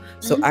level,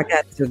 so I Mhm.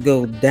 got to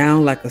go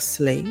down like a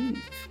slave,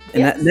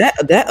 and that Yes.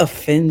 that, that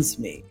offends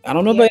me. I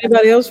don't know Yeah. about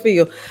anybody else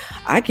feel.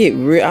 I get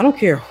real. I don't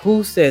care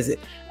who says it,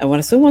 and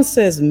when someone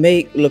says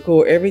make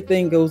LaCora,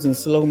 everything goes in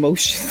slow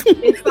motion.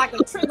 It's like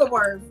a trigger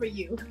word for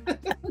you.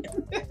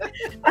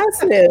 I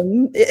said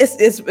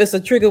it's a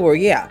trigger word.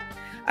 Yeah,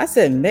 I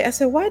said make. I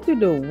said why do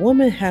the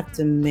woman have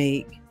to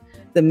make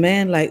the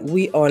man like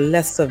we are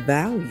lesser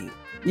value?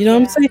 You know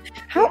what I'm Yeah. saying?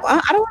 How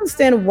Yeah. I don't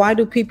understand why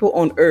do people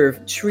on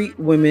earth treat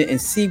women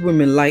and see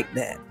women like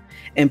that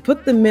and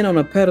put the men on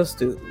a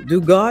pedestal? Do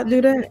God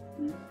do that?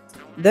 Mhm.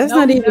 That's No,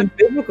 not he doesn't. even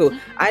biblical.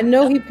 I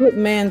know No. he put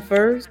man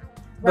first,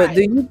 but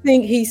do Right. you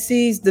think he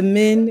sees the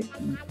men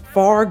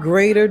far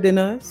greater than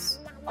us?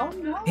 Oh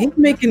He's no. No,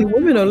 making no,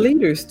 women are no.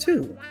 leaders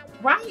too.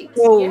 Right.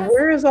 So Yes.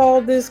 where is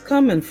all this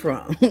coming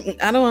from?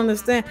 I don't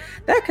understand.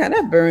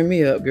 That burned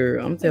me up,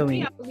 girl. I'm To telling me,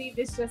 you. I believe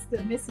it's just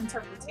a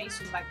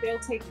misinterpretation. Like they'll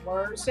take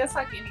words, just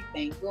like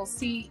anything. We'll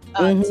see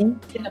text Hmm.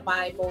 in the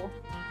Bible,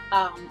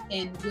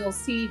 and we'll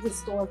see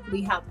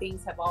historically how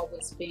things have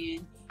always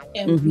been,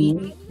 and we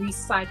Hmm.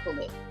 recycle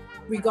it,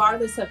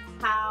 regardless of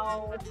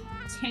how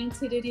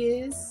tainted it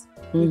is,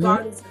 Hmm.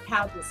 regardless of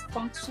how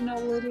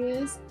dysfunctional it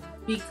is,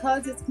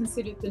 because it's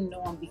considered the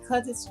norm,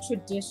 because it's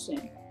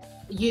tradition,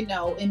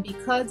 and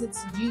because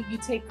it's you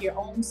take your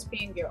own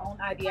spin, your own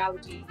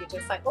ideology, you're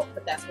just like, oh,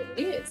 but that's what it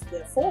is,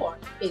 therefore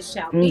it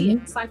shall be. And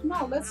Hmm. it's like,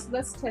 no, let's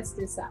test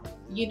this out,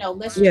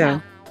 let's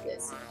Yeah. challenge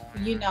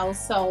this,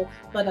 so,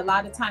 but a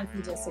lot of times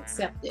we just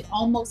accept it,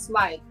 almost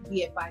like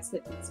the advice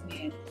that these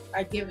men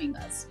are giving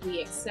us.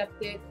 We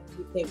accept it.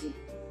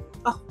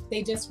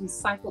 They just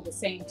recycle the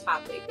same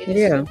topic, and it's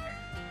Yeah. just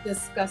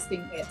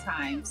disgusting at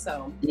times.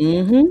 So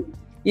Hmm.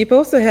 You're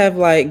supposed to have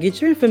like get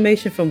your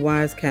information from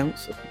wise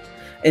counsel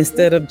yeah.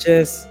 instead of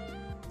just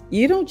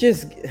you don't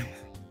just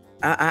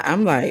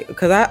I'm like,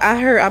 because I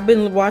heard I've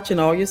been watching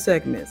all your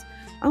segments.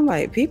 I'm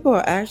like, people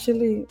are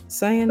actually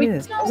saying But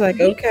this. I was like,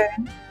 we okay,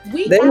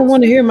 we they don't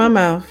want to actually hear my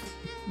mouth.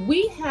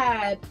 we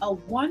had a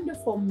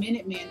wonderful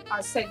Minuteman,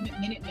 our segment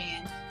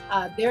Minuteman.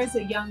 There's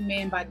a young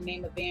man by the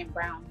name of Van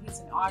Brown. He's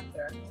an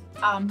author.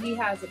 He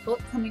has a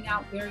book coming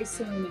out very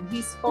soon, and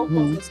he spoke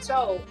on Hmm. the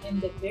show. And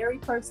the very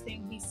first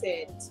thing he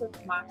said took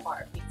my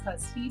heart,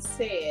 because he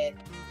said,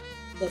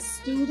 the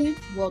student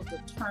will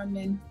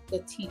determine the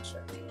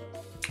teacher.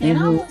 And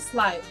I Hmm. was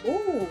like,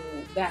 "Ooh,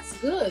 that's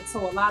good."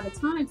 So a lot of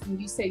times when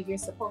you say you're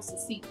supposed to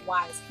seek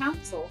wise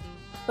counsel,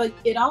 but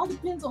it all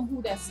depends on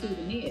who that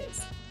student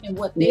is and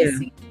what they Yeah.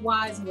 see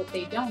wise and what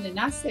they don't. And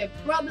I said,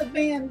 Brother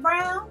Van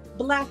Brown,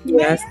 black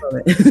Yeah, I man, saw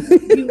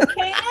it. you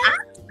can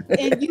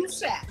and you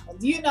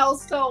shall.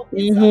 So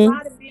it's a Hmm.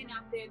 lot of men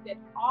out there that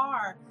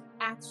are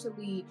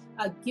actually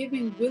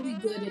giving really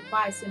good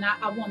advice. And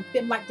I want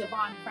them, like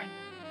Devon Franklin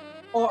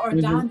or Hmm.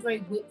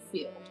 Dondre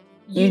Whitfield.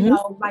 Hmm.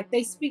 Like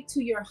they speak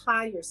to your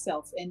higher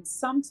self. And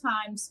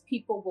sometimes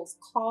people will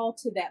call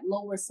to that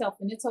lower self,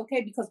 and it's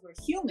okay because we're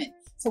human.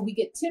 So we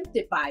get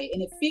tempted by it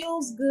and it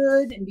feels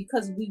good. And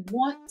because we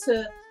want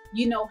to,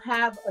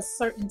 have a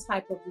certain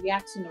type of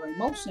reaction or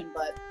emotion,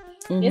 but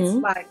it's Hmm.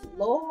 like,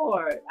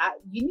 Lord,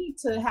 you need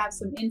to have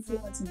some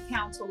influence and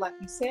counsel, like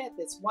you said,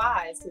 that's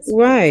wise, that's good.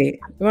 Right,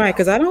 right.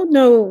 Because I don't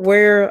know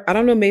where, I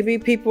don't know, maybe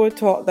people are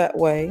taught that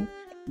way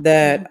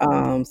that,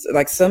 Mhm.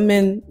 like some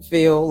men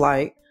feel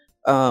like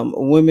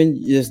women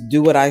just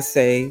do what I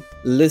say,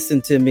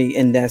 listen to me,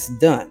 and that's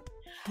done.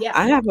 Yeah.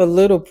 I have a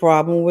little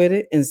problem with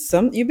it. And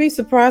you'd be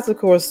surprised, of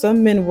course,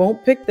 some men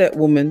won't pick that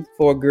woman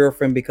for a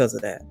girlfriend because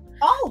of that.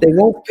 Oh, They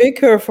won't pick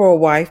her for a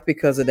wife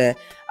because of that.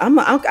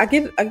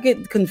 I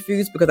get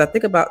confused because I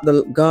think about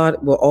the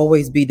God will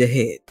always be the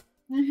head.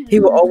 He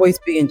will mhm. always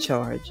be in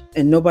charge,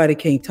 and nobody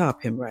can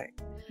top him, right?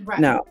 Right.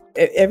 Now,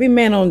 every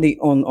man on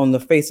the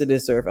face of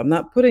this earth, I'm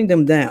not putting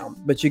them down,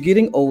 but you're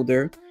getting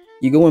older.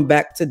 You're going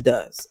back to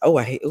dust. Oh,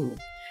 I hate, ooh.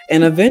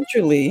 And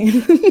eventually,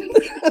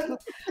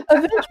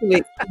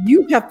 eventually,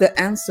 you have to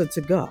answer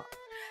to God.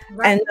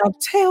 Right. And now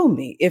tell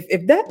me,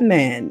 if that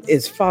man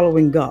is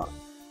following God,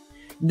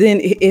 then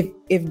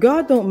if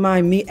God don't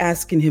mind me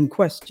asking him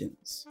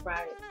questions,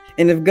 Right.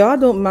 and if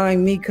God don't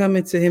mind me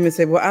coming to him and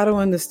say, well, I don't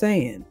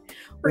understand,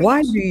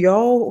 why Preach. do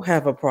y'all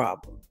have a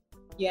problem?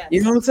 Yes.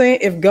 You know what I'm saying?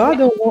 If God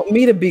Yeah. don't want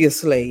me to be a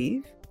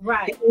slave, he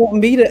Right. don't want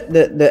me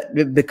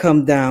to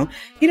come down.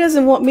 He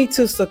doesn't want me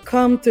to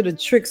succumb to the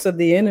tricks of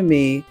the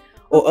enemy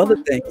or other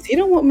things. He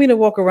don't want me to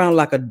walk around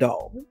like a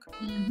dog.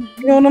 Mm-hmm.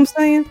 You know what I'm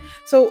saying?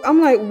 So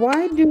I'm like,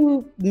 why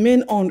do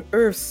men on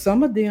earth,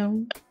 some of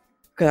them,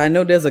 because I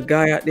know there's a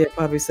guy out there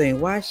probably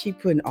saying, why is she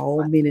putting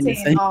all men in the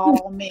Saying same?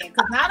 all men,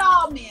 because not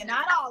all men,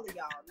 not all of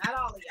y'all, not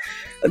all of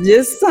y'all.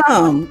 Just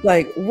some.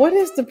 Like, what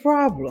is the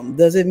problem?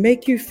 Does it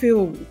make you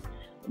feel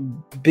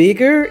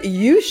bigger?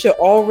 You should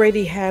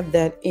already have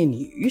that in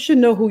you. You should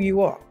know who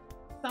you are.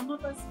 Some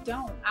of us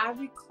don't. I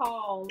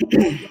recall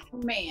a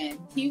young man.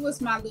 He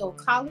was my little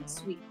college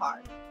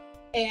sweetheart,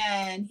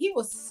 and he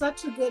was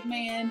such a good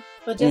man,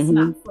 but just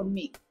not for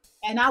me.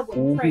 And I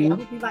would pray. I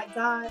would be like,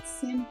 God,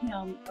 send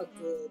him a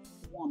good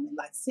woman,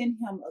 like send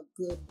him a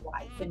good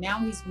wife. And now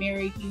he's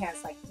married. He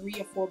has like 3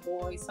 or 4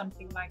 boys,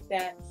 something like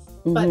that.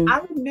 But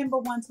I remember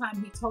one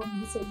time he told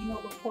me, he said, you know,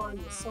 LaCora,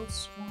 you're so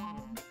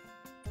strong.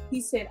 He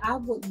said, I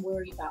wouldn't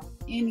worry about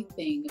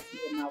anything if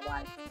you were my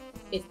wife.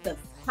 If the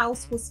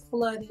house was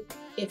flooded,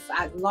 if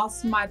I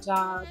lost my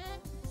job,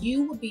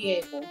 you would be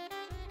able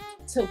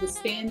to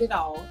withstand it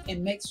all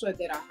and make sure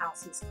that our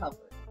house is covered.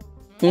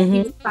 And he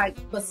was like,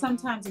 but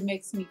sometimes it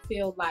makes me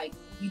feel like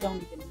you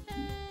don't even need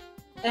me.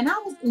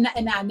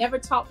 And I never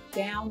talked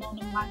down on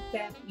him like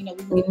that. You know,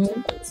 we can get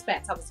into those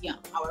facts. I was young,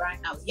 all right?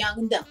 I was young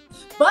and dumb.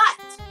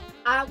 But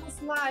I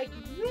was like,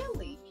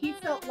 really? He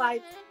felt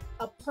like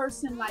a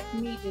person like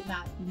me did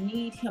not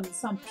need him.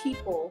 Some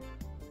people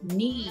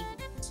need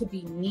to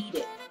be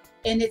needed.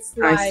 And it's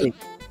like,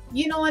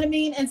 you know what I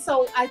mean? And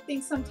so I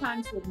think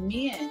sometimes with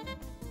men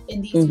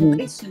in these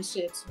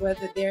relationships,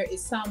 whether there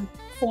is some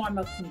form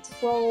of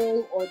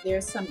control or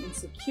there's some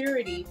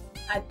insecurity,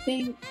 I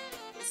think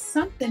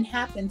something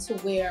happened to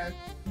where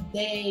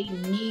they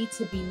need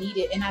to be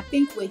needed. And I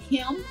think with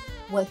him,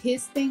 what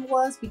his thing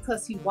was,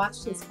 because he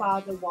watched his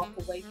father walk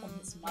away from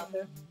his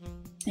mother,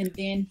 and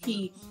then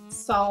he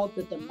saw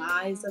the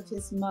demise of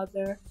his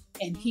mother,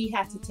 and he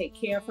had to take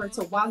care of her.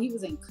 So while he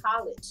was in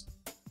college,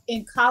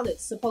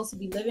 supposed to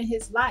be living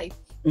his life,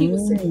 he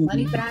was sending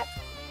money back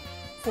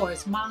for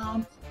his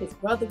mom. His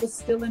brother was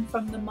stealing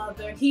from the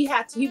mother. He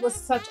was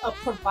such a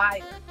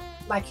provider.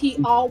 Like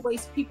people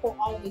always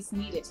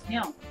needed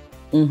him,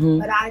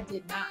 but I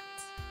did not.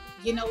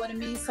 You know what I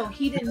mean? So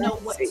he didn't know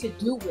what to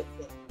do with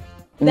it.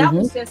 That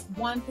was just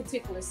one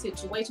particular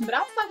situation. But I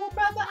was like, well,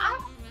 brother,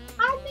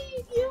 I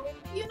need you.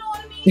 You know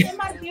what I mean? In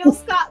my Bill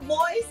Scott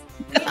voice.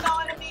 You know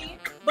what I mean?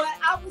 But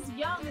I was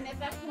young, and at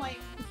that point,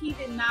 he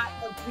did not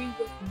agree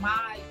with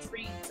my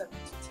dreams of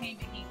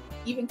entertainment. He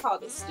even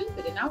called it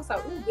stupid. And I was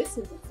like, ooh, this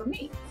isn't for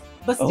me.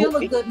 But still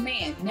a good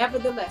man.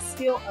 Nevertheless,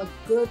 still a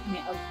good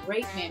man, a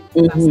great man,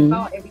 because I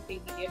saw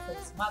everything he did for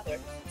his mother.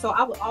 So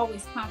I would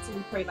always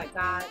constantly pray, like,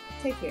 God,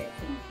 take care of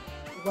him.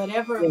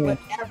 Whatever,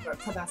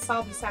 because I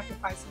saw the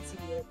sacrifices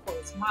he did for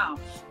his mom.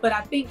 But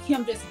I think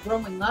him just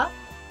growing up,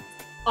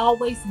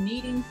 always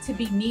needing to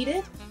be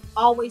needed,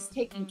 always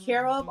taken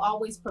care of,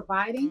 always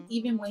providing,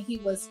 even when he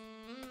was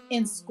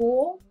in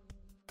school,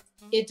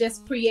 it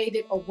just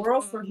created a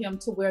world for him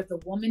to where the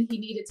woman he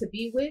needed to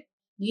be with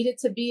needed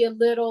to be a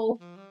little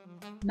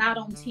not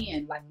on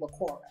 10 like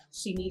LaCora.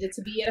 She needed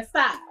to be at a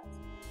 5.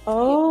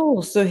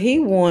 Oh, so he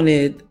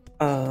wanted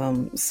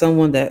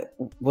someone that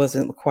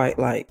wasn't quite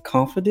like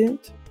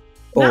confident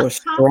or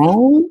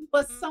strong,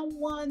 but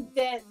someone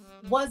that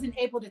wasn't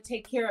able to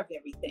take care of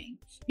everything.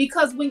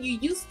 Because when you're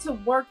used to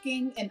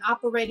working and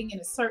operating in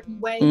a certain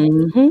way,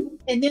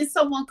 and then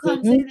someone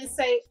comes in and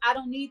say, I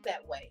don't need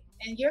that way.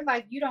 And you're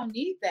like, you don't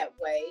need that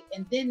way.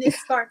 And then it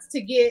starts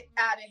to get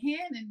out of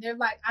hand, and they're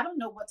like, I don't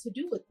know what to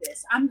do with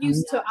this. I'm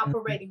used to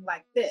operating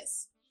like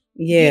this.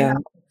 Yeah. You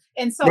know?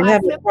 And so they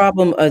have a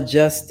problem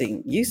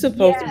adjusting. You're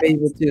supposed to be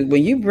able to,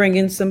 when you bring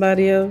in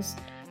somebody else,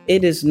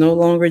 it is no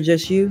longer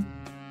just you.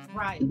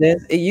 Right.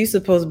 You're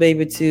supposed to be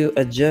able to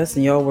adjust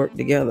and y'all work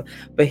together.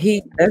 But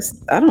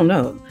I don't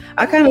know.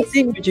 I kind of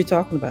see what you're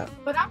talking about.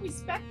 But I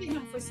respected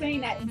him for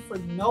saying that and for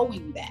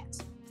knowing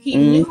that. He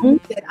knew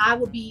that I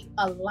would be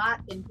a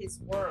lot in his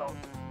world,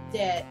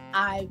 that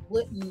I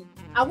wouldn't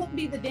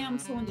be the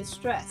damsel in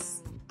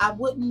distress. I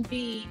wouldn't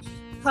be,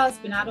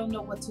 husband, I don't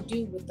know what to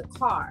do with the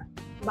car.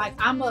 Like,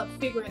 I'm a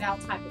figure it out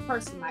type of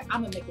person. Like,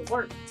 I'm a make it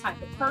work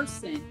type of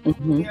person.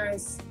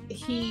 Whereas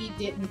he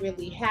didn't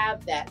really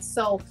have that.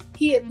 So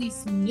he at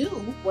least knew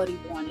what he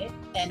wanted.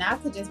 And I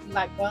could just be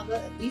like, brother,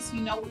 at least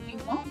you know what you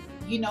want.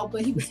 You know,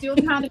 but he was still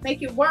trying to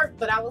make it work.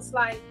 But I was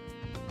like,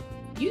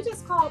 you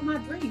just called my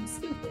dream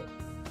stupid.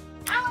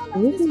 I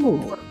don't know if this will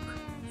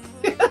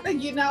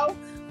work. You know?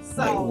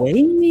 So like, wait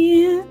a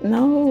minute.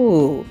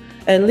 No.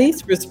 At Yeah,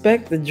 least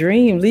respect the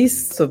dream. At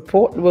least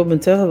support the woman.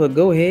 Tell her to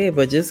go ahead,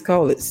 but just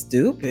call it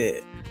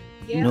stupid.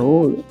 yeah.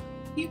 No,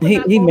 He would he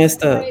not he go to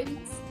messed up. plays.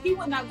 He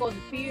would not go to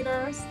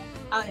theaters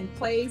and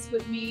plays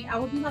with me. I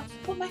would be like,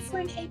 "Well, my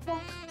friend April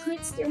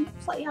Prince, they're in the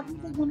play. I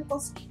really want to go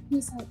see."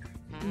 He's like,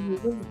 "Do you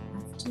really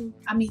have to?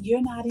 I mean,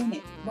 you're not in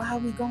it. Why are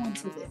we going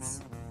to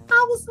this?"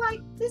 I was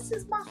like, "This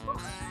is my home.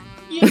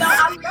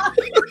 I love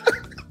it.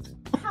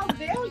 How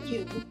dare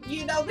you?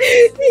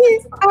 This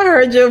is I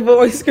heard your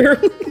voice, girl.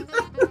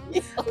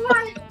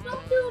 like,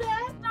 don't do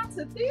that. Not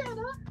to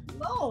theater.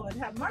 Lord,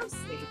 have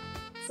mercy."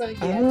 So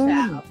yeah, Oh,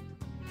 child.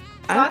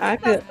 So I I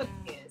think could. that's what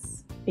it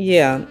is.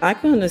 Yeah, I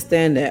can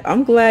understand that.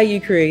 I'm glad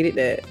you created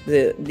that.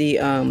 The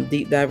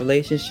deep dive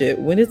relationship.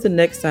 When is the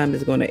next time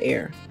it's going to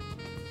air?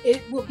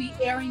 It will be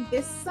airing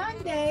this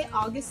Sunday,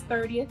 August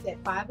 30th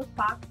at 5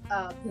 o'clock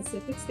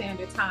Pacific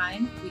Standard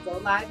Time. We go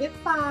live at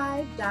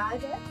 5.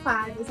 Dive at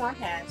 5 is our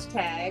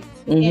hashtag.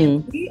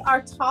 And Mm-hmm. we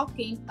are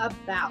talking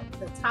about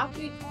the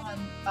topic on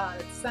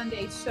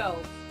Sunday's show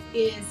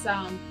is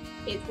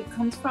it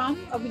comes from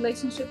a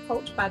relationship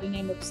coach by the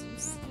name of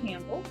Zeus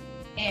Campbell.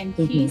 And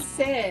he Mm-hmm.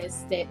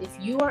 says that if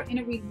you are in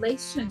a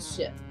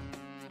relationship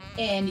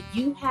and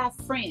you have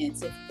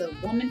friends, if the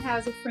woman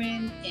has a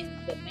friend and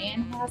the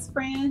man has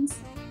friends,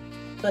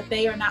 but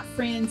they are not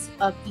friends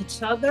of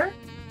each other,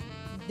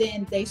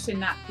 then they should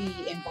not be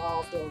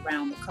involved or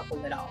around the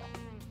couple at all.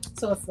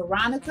 So if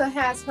Veronica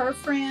has her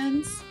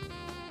friends,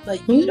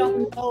 but you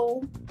don't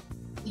know,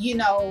 you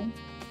know,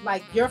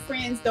 like your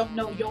friends don't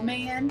know your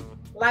man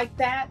like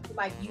that,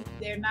 like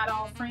they're not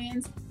all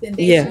friends, then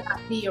they Yeah. should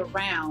not be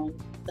around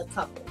the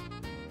couple.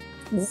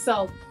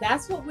 So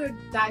that's what we're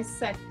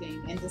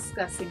dissecting and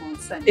discussing on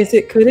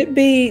Sunday. Could it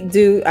be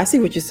due? I see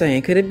what you're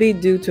saying. Could it be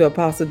due to a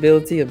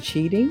possibility of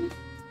cheating?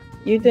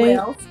 You think?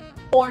 Well,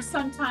 or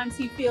sometimes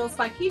he feels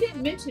like he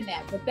didn't mention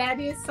that, but that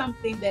is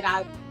something that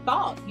I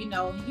thought,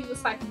 and he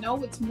was like,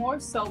 no, it's more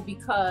so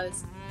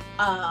because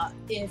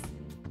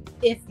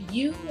if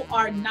you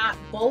are not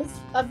both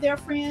of their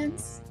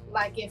friends,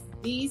 like if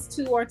these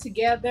two are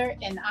together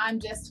and I'm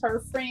just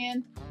her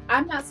friend,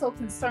 I'm not so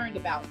concerned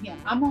about him.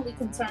 I'm only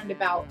concerned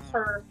about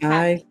her I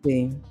happy.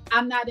 see.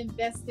 I'm not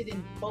invested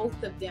in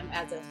both of them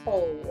as a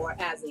whole or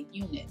as a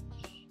unit.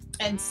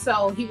 And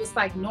so he was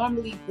like,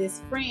 normally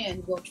this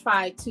friend will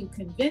try to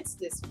convince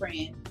this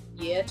friend,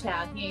 yeah,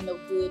 child, he ain't no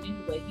good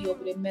anyway. He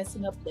over there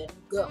messing up, let him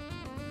go.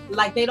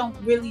 Like they don't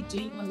really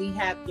genuinely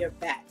have your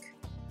back.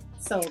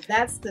 So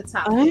that's the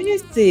topic. I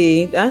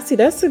see. I see.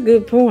 That's a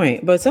good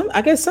point. But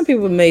I guess some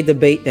people may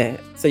debate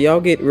that. So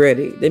y'all get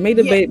ready. They may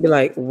debate, be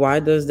like, why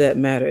does that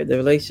matter? The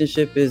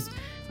relationship is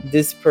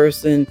this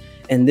person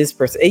and this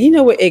person. And you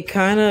know what? It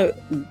kind of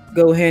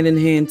go hand in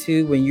hand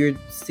too when you're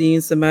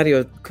seeing somebody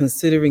or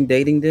considering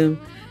dating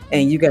them,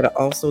 and you got to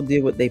also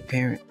deal with their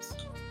parents.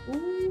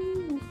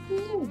 Ooh,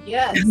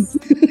 yes.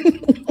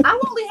 I've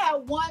only had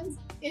one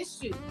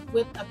issue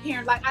with a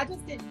parent. Like I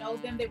just didn't know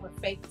them. They were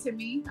fake to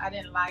me. I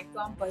didn't like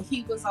them, but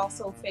he was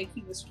also fake.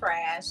 He was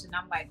trash. And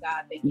I'm like,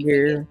 God, thank you for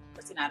Yeah. getting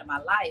the person out of my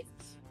life.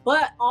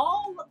 But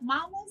all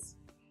mamas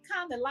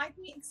kind of like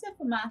me, except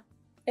for my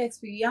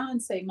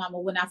ex-fiance mama.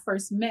 When I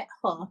first met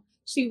her,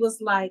 she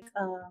was like,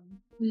 and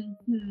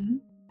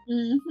I'm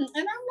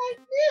like,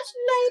 this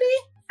lady.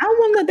 I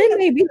wonder they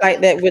may be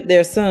like that with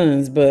their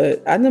sons,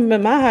 but I remember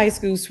my high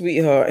school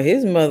sweetheart,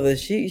 his mother,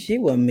 she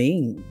was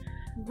mean.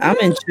 I'm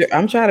in church.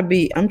 I'm trying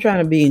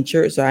to be in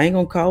church, so I ain't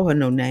gonna call her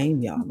no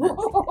name, y'all.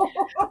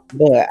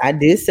 But I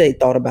did say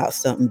thought about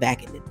something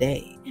back in the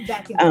day.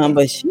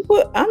 But she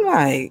would. I'm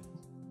like,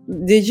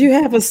 did you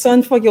have a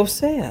son for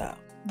yourself?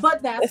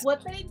 But that's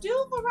what they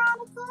do,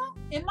 Veronica.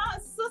 And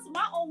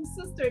my own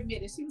sister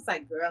admitted, she was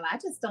like, girl, I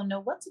just don't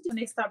know what to do when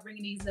they start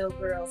bringing these little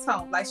girls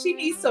home. Like, she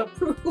needs to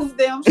approve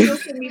them. She'll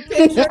send me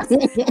pictures.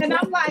 And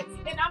I'm like,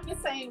 and I'm the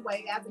same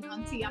way as an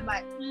auntie. I'm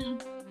like,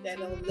 that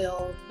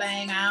little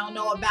thing, I don't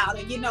know about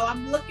it.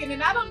 I'm looking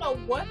and I don't know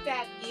what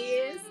that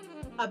is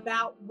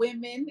about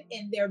women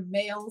and their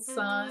male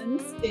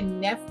sons and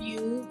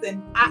nephews.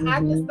 And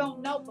I just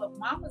don't know. But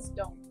mamas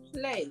don't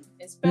play,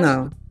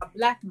 especially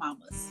black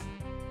mamas.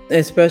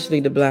 Especially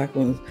the black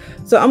ones.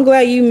 So I'm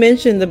glad you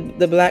mentioned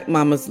the black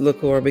mamas,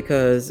 LaCora,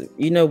 because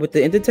with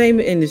the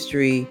entertainment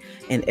industry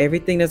and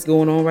everything that's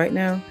going on right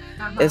now,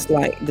 it's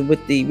like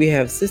we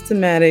have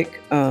systematic.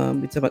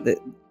 We talk about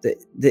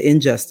the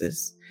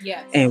injustice.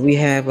 Yes. And we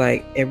have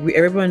like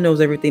everyone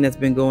knows everything that's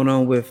been going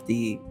on with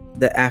the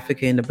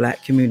African, the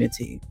black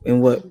community,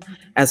 and what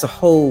as a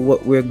whole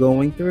what we're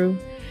going through.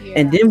 Yeah.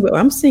 And then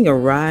I'm seeing a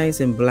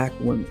rise in black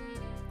women.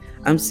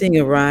 I'm seeing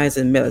a rise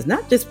in males,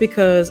 not just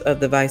because of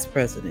the vice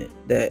president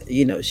that,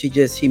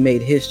 she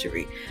made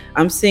history.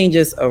 I'm seeing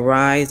just a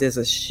rise. There's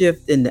a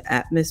shift in the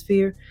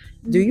atmosphere.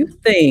 Do you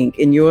think,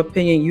 in your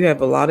opinion, you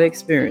have a lot of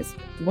experience,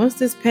 once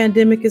this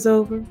pandemic is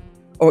over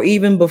or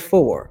even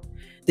before,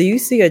 do you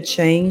see a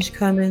change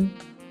coming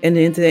in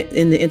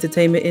the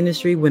entertainment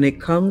industry when it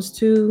comes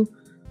to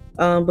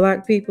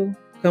black people,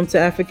 come to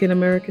African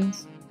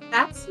Americans?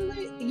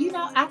 Absolutely.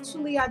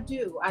 Actually, I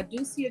do. I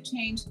do see a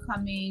change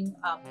coming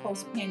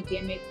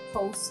post-pandemic,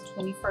 post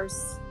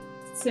 21st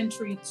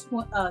century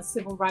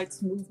civil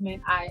rights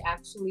movement, I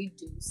actually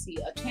do see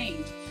a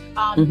change.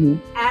 Mm-hmm.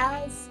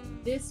 As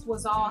this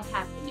was all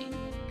happening,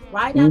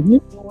 right Mm-hmm.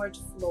 after George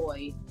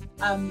Floyd,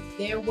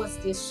 there was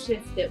this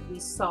shift that we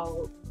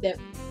saw that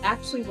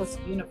actually was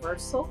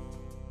universal.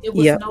 It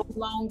was Yep. no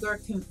longer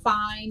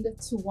confined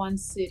to one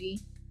city,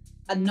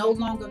 no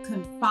longer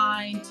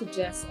confined to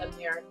just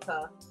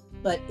America,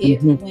 but it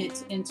Mm-hmm.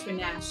 went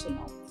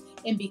international.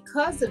 And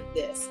because of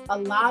this, a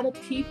lot of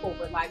people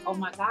were like, oh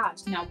my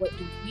gosh, now what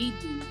do we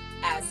do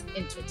as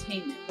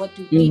entertainment? What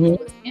do we Mm-hmm.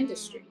 do as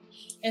industry?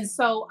 And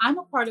so I'm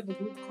a part of a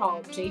group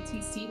called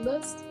JTC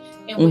List.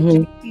 And with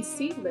Mm-hmm.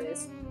 JTC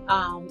List,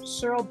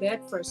 Cheryl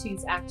Bedford,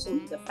 she's actually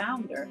the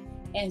founder.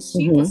 And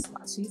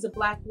Mm-hmm. she's a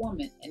Black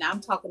woman. And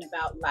I'm talking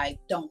about like,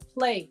 don't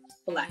play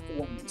Black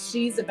woman.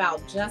 She's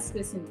about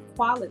justice and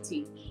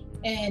equality.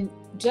 And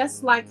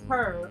just like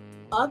her,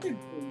 other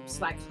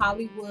groups like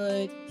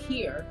Hollywood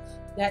Here,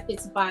 that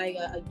it's by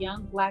a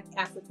young Black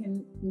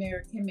African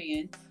American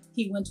man.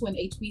 He went to an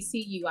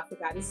HBCU, I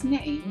forgot his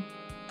name,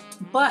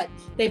 but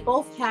they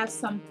both have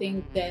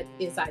something that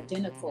is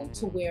identical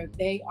to where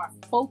they are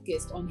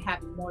focused on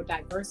having more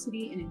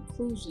diversity and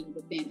inclusion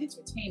within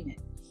entertainment.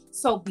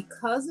 So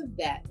because of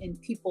that, and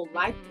people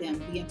like them,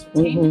 the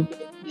entertainment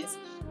business,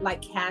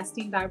 like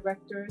casting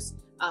directors,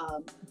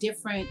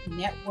 different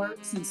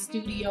networks and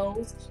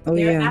studios, Oh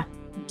they're yeah. at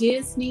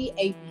Disney,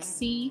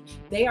 ABC,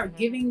 they are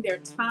giving their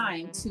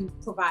time to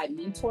provide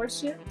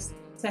mentorships,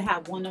 to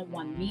have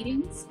one-on-one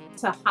meetings,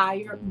 to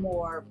hire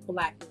more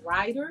Black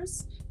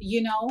writers,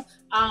 you know.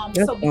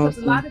 That's So because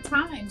a awesome. lot of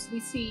times we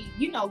see,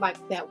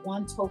 like that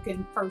one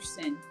token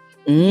person,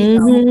 on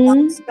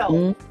Mm-hmm. the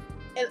show.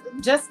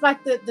 Just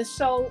like the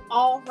show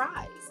All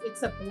Rise,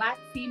 it's a Black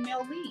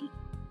female lead,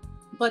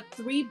 but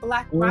 3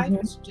 Black Mm-hmm.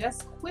 writers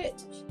just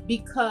quit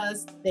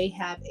because they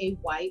have a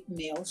white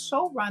male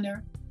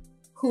showrunner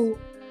who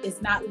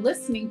is not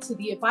listening to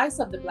the advice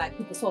of the Black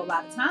people. So a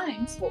lot of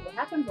times what will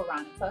happen,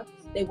 Veronica,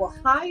 they will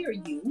hire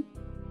you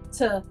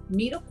to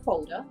meet a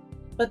quota,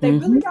 but they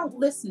Mm-hmm. really don't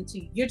listen to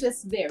you. You're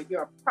just there.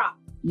 You're a prop.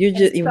 You're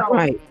And you're so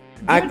right.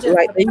 you're just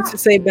Like a they used to prop.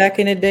 say back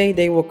in the day,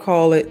 they will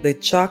call it the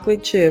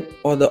chocolate chip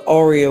or the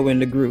Oreo in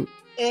the group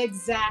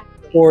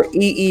Exactly. for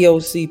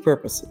EEOC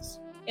purposes.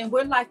 And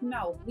we're like,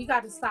 no, we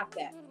got to stop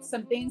that.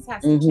 Some things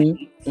has to Mm-hmm.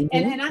 change. Mm-hmm.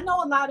 And I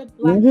know a lot of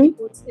Black Mm-hmm.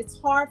 people, it's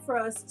hard for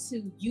us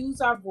to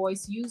use our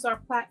voice, use our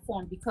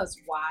platform, because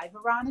why,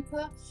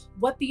 Veronica?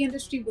 What the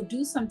industry will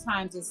do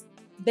sometimes is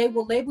they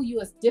will label you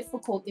as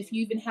difficult if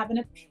you even have an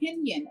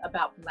opinion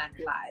about Black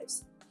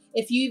lives.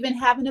 If you even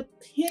have an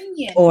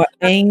opinion, Or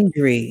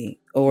angry,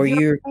 or you're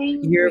you're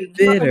angry, you're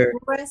bitter.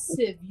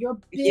 aggressive, you're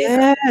bitter.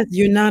 Yes,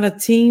 you're not a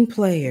team You're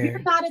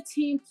player, not a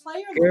team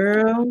player,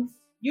 LaCora. girl.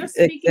 You're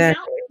speaking out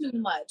Exactly. too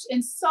much.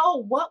 And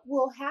so what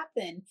will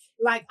happen?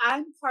 Like,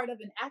 I'm part of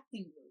an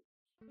acting group.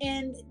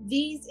 And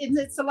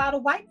it's a lot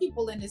of white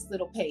people in this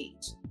little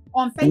page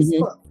on Mm-hmm.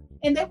 Facebook.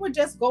 And they were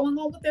just going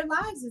on with their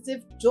lives as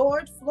if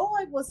George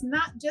Floyd was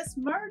not just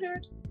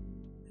murdered.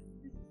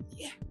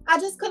 I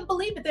just couldn't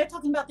believe it. They're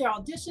talking about their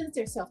auditions,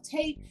 their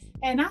self-tape.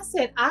 And I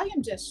said, I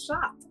am just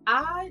shocked.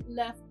 I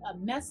left a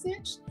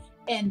message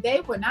and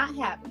they were not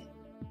having it.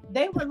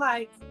 They were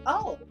like,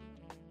 oh,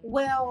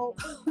 well,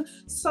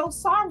 so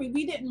sorry,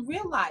 we didn't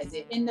realize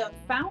it. And the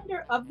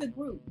founder of the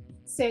group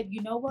said,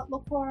 you know what,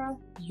 LaCora,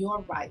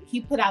 you're right.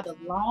 He put out a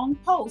long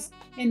post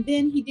and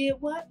then he did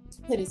what?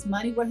 Put his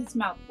money where his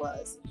mouth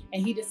was.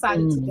 And he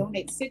decided to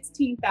donate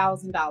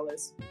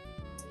 $16,000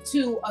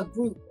 to a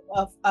group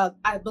of,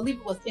 I believe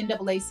it was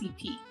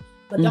NAACP,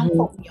 but don't Mm-hmm.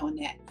 quote me on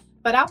that.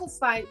 But I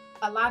was like,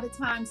 a lot of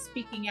times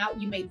speaking out,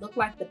 you may look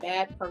like the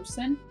bad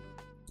person,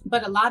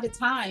 but a lot of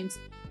times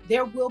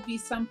there will be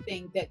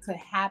something that could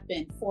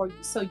happen for you.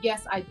 So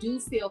yes, I do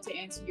feel, to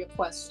answer your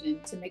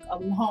question, to make a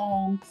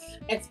long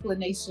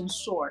explanation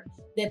short,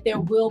 that there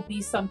will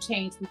be some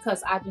change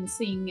because I've been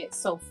seeing it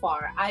so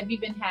far. I've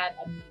even had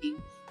a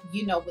meeting,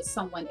 with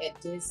someone at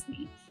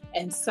Disney.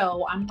 And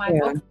so I'm like,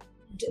 Yeah.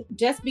 okay,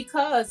 just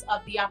because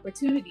of the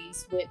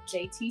opportunities with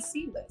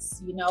JTC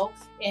List,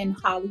 in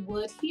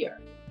Hollywood Here.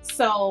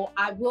 So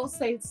I will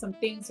say some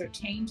things are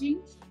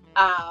changing.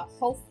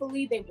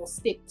 Hopefully they will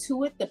stick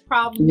to it. The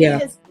problem Yeah.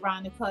 is,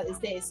 Veronica, is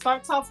that it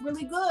starts off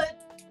really good,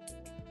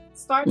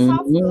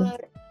 Mm-hmm.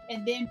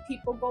 and then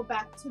people go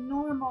back to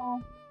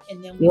normal.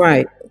 And then we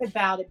Right. forget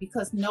about it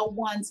because no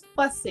one's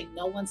fussing,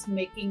 no one's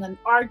making an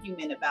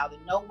argument about it,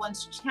 no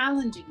one's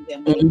challenging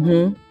them anymore.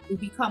 Mm-hmm. We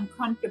become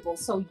comfortable.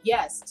 So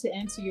yes, to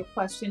answer your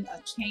question, a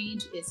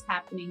change is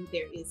happening.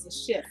 There is a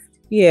shift.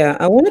 Yeah,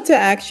 I wanted to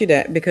ask you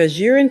that because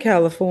you're in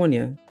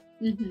California.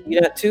 Mm-hmm.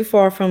 You're not too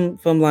far from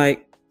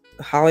like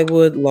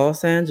Hollywood,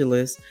 Los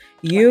Angeles.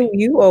 Right.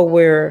 You are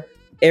where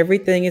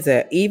everything is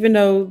at. Even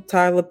though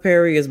Tyler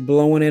Perry is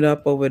blowing it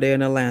up over there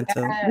in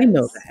Atlanta, we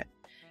know Yes. that.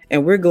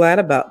 And we're glad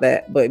about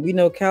that. But we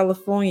know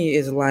California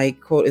is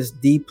like, quote, is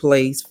the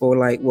place for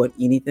like what,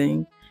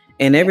 anything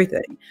and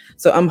everything.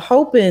 So I'm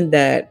hoping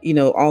that,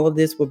 all of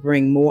this will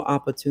bring more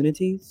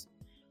opportunities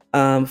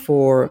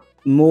for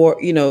more,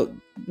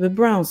 the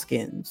brown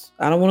skins.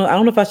 I don't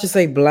know if I should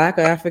say black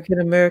or African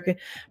American,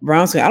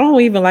 brown skin. I don't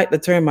even like the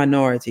term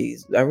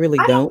minorities. I really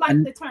I don't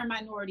don't. like the term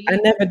minority I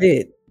either. never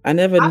did. I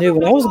never I knew. wrote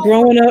When I a was whole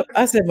growing up, report.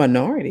 I said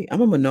minority.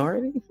 I'm a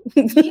minority.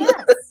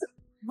 Yes,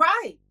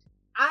 right.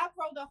 I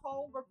wrote a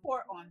whole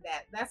report on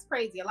that. That's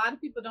crazy. A lot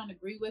of people don't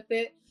agree with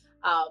it,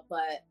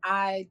 but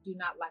I do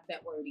not like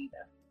that word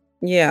either.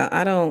 Yeah,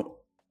 I don't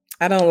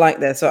like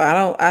that. So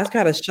I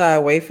kind of shy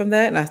away from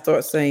that and I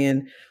start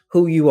saying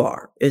who you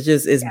are. It's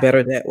Yeah.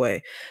 better that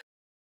way.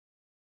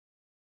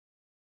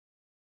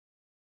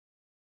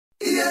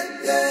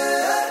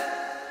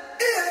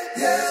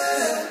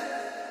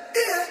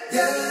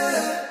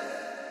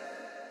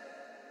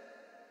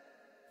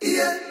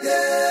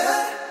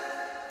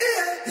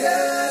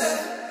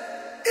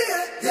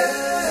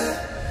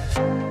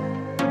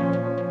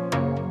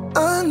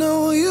 I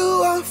know you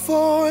are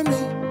for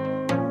me,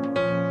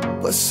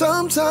 but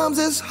sometimes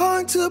it's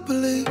hard to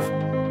believe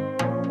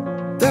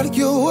that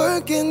you're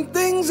working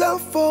things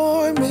out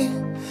for me.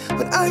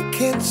 But I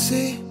can't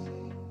see,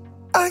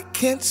 I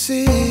can't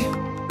see.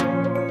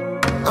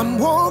 I'm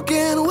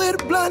walking with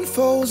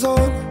blindfolds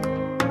on,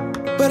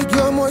 but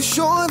you're more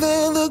sure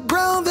than the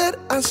ground that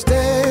I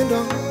stand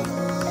on.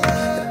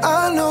 And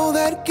I know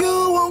that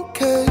you won't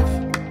cave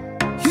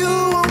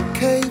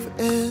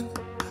in.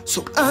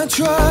 So I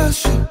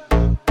trust you,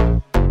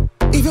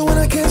 even when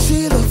I can't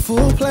see the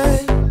full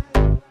plan.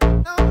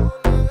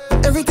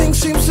 Everything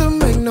seems to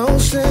make no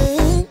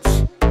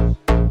sense.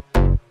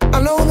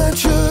 I know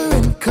that you're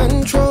in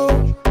control,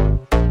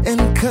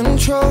 in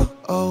control.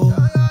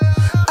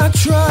 I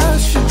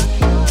trust you,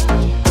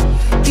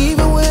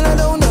 even when I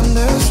don't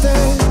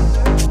understand.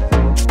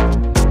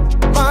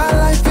 My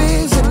life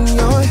is in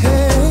your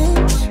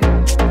hands.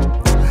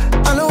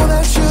 I know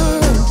that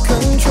you're in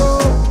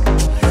control,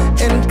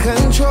 in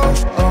control.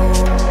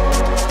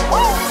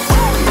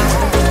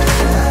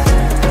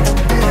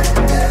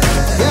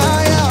 Yeah,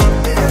 yeah,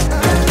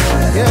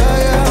 yeah,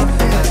 yeah,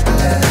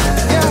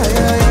 yeah,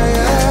 yeah,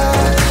 yeah.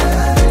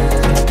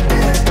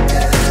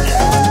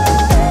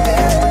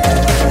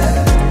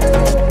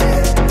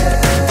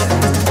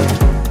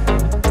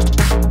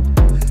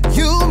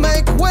 You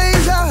make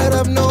ways out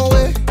of no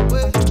way.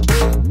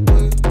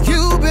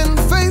 You've been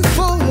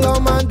faithful all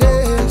my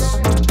days.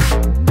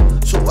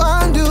 So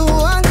why do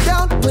I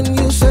doubt when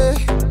you say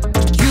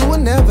you will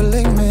never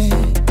leave me,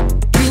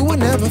 you will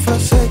never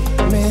forsake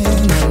me?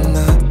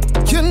 Nah.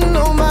 You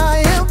know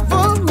my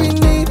every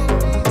need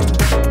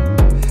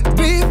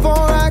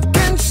before I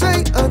can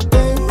say a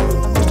thing.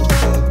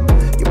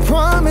 Your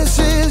promise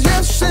is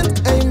yes and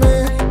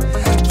amen,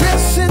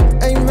 yes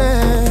and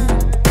amen.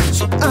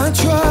 So I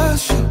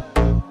trust you,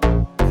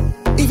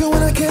 even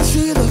when I can't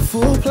see the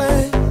full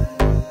plan.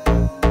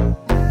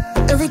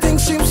 Everything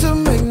seems to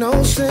make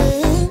no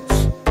sense.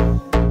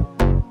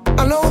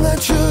 I know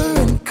that you're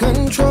in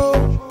control,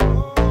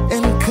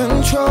 in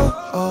control.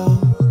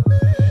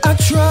 I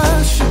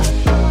trust you,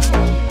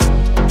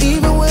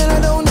 even when I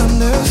don't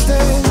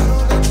understand.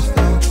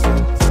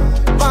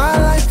 My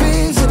life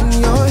is in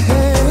your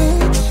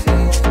hands.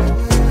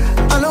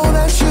 I know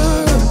that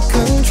you're in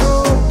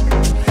control,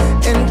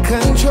 in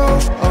control.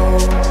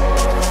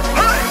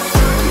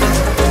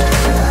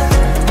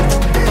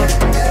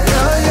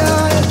 Yeah,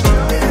 yeah,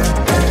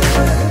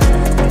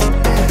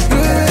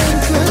 you're in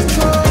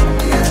control.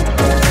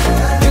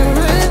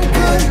 You're in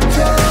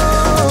control.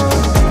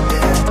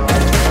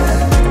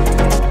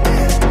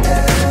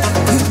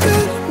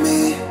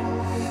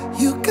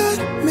 You got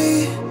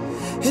me,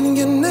 and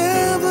you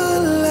never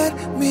let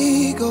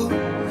me go.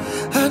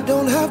 I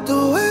don't have to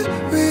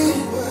worry,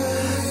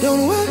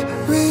 don't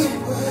worry,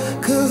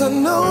 'cause I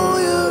know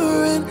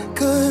you're in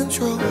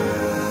control.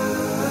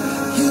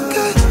 You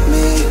got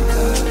me,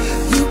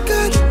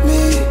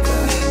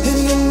 and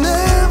you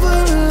never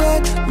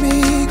let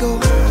me go.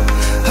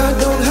 I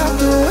don't have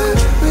to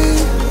worry,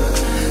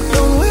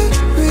 don't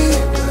worry,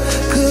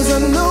 'cause I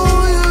know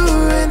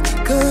you're in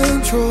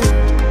control.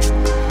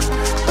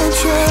 I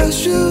trust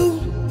you,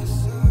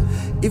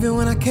 even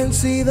when I can't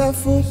see the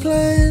full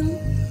plan.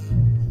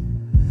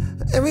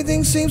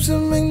 Everything seems to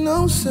make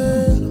no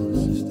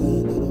sense.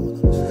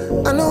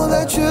 I know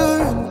that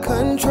you're in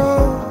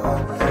control,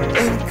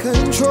 in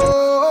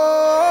control.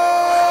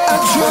 I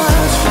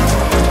trust you,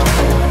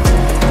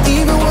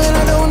 even when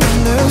I don't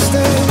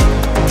understand.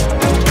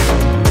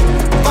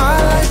 My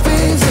life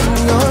is in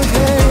your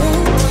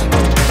hands.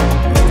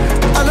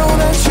 I know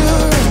that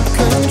you're in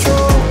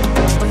control,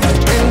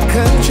 in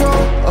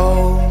control.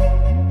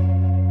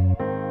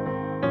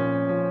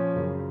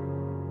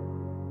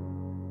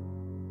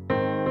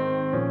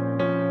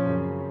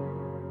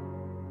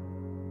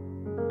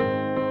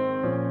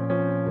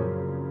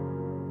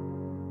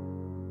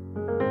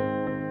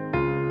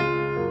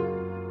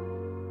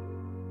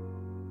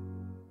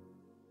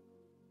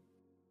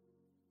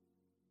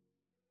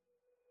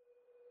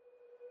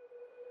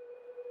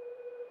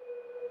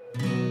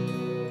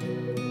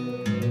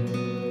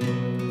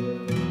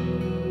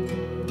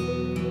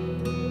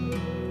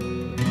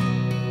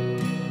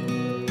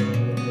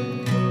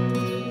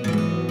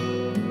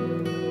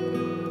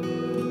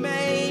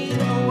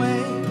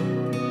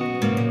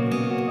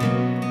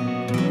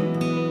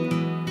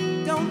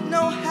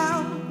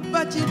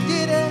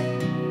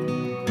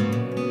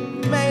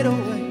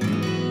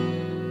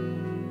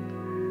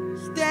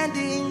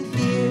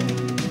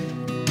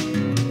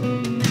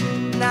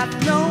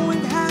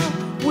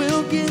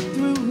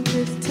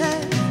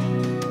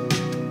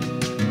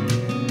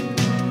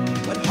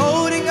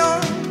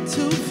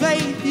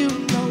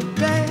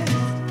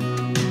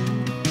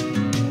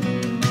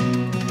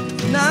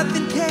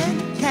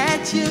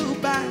 catch you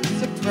by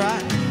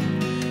surprise.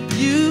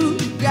 You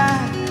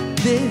got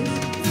this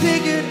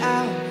figured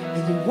out,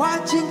 and you're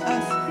watching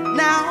us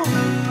now.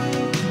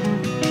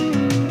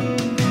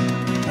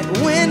 And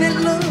when it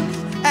looks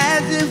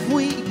as if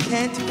we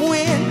can't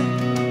win,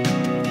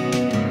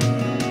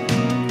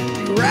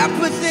 you wrap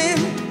us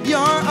in your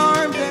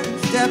arms and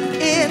step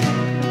in.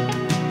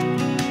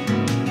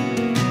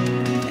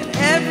 And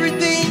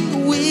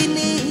everything we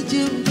need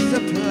you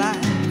supply.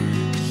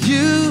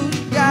 You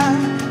got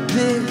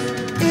this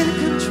in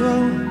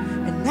control,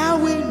 and now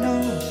we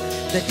know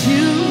that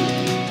you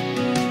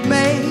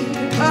made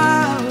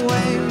our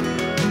way.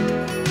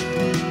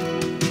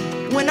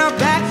 When our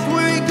backs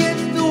were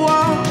against the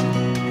wall,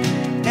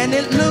 and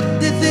it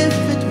looked as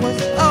if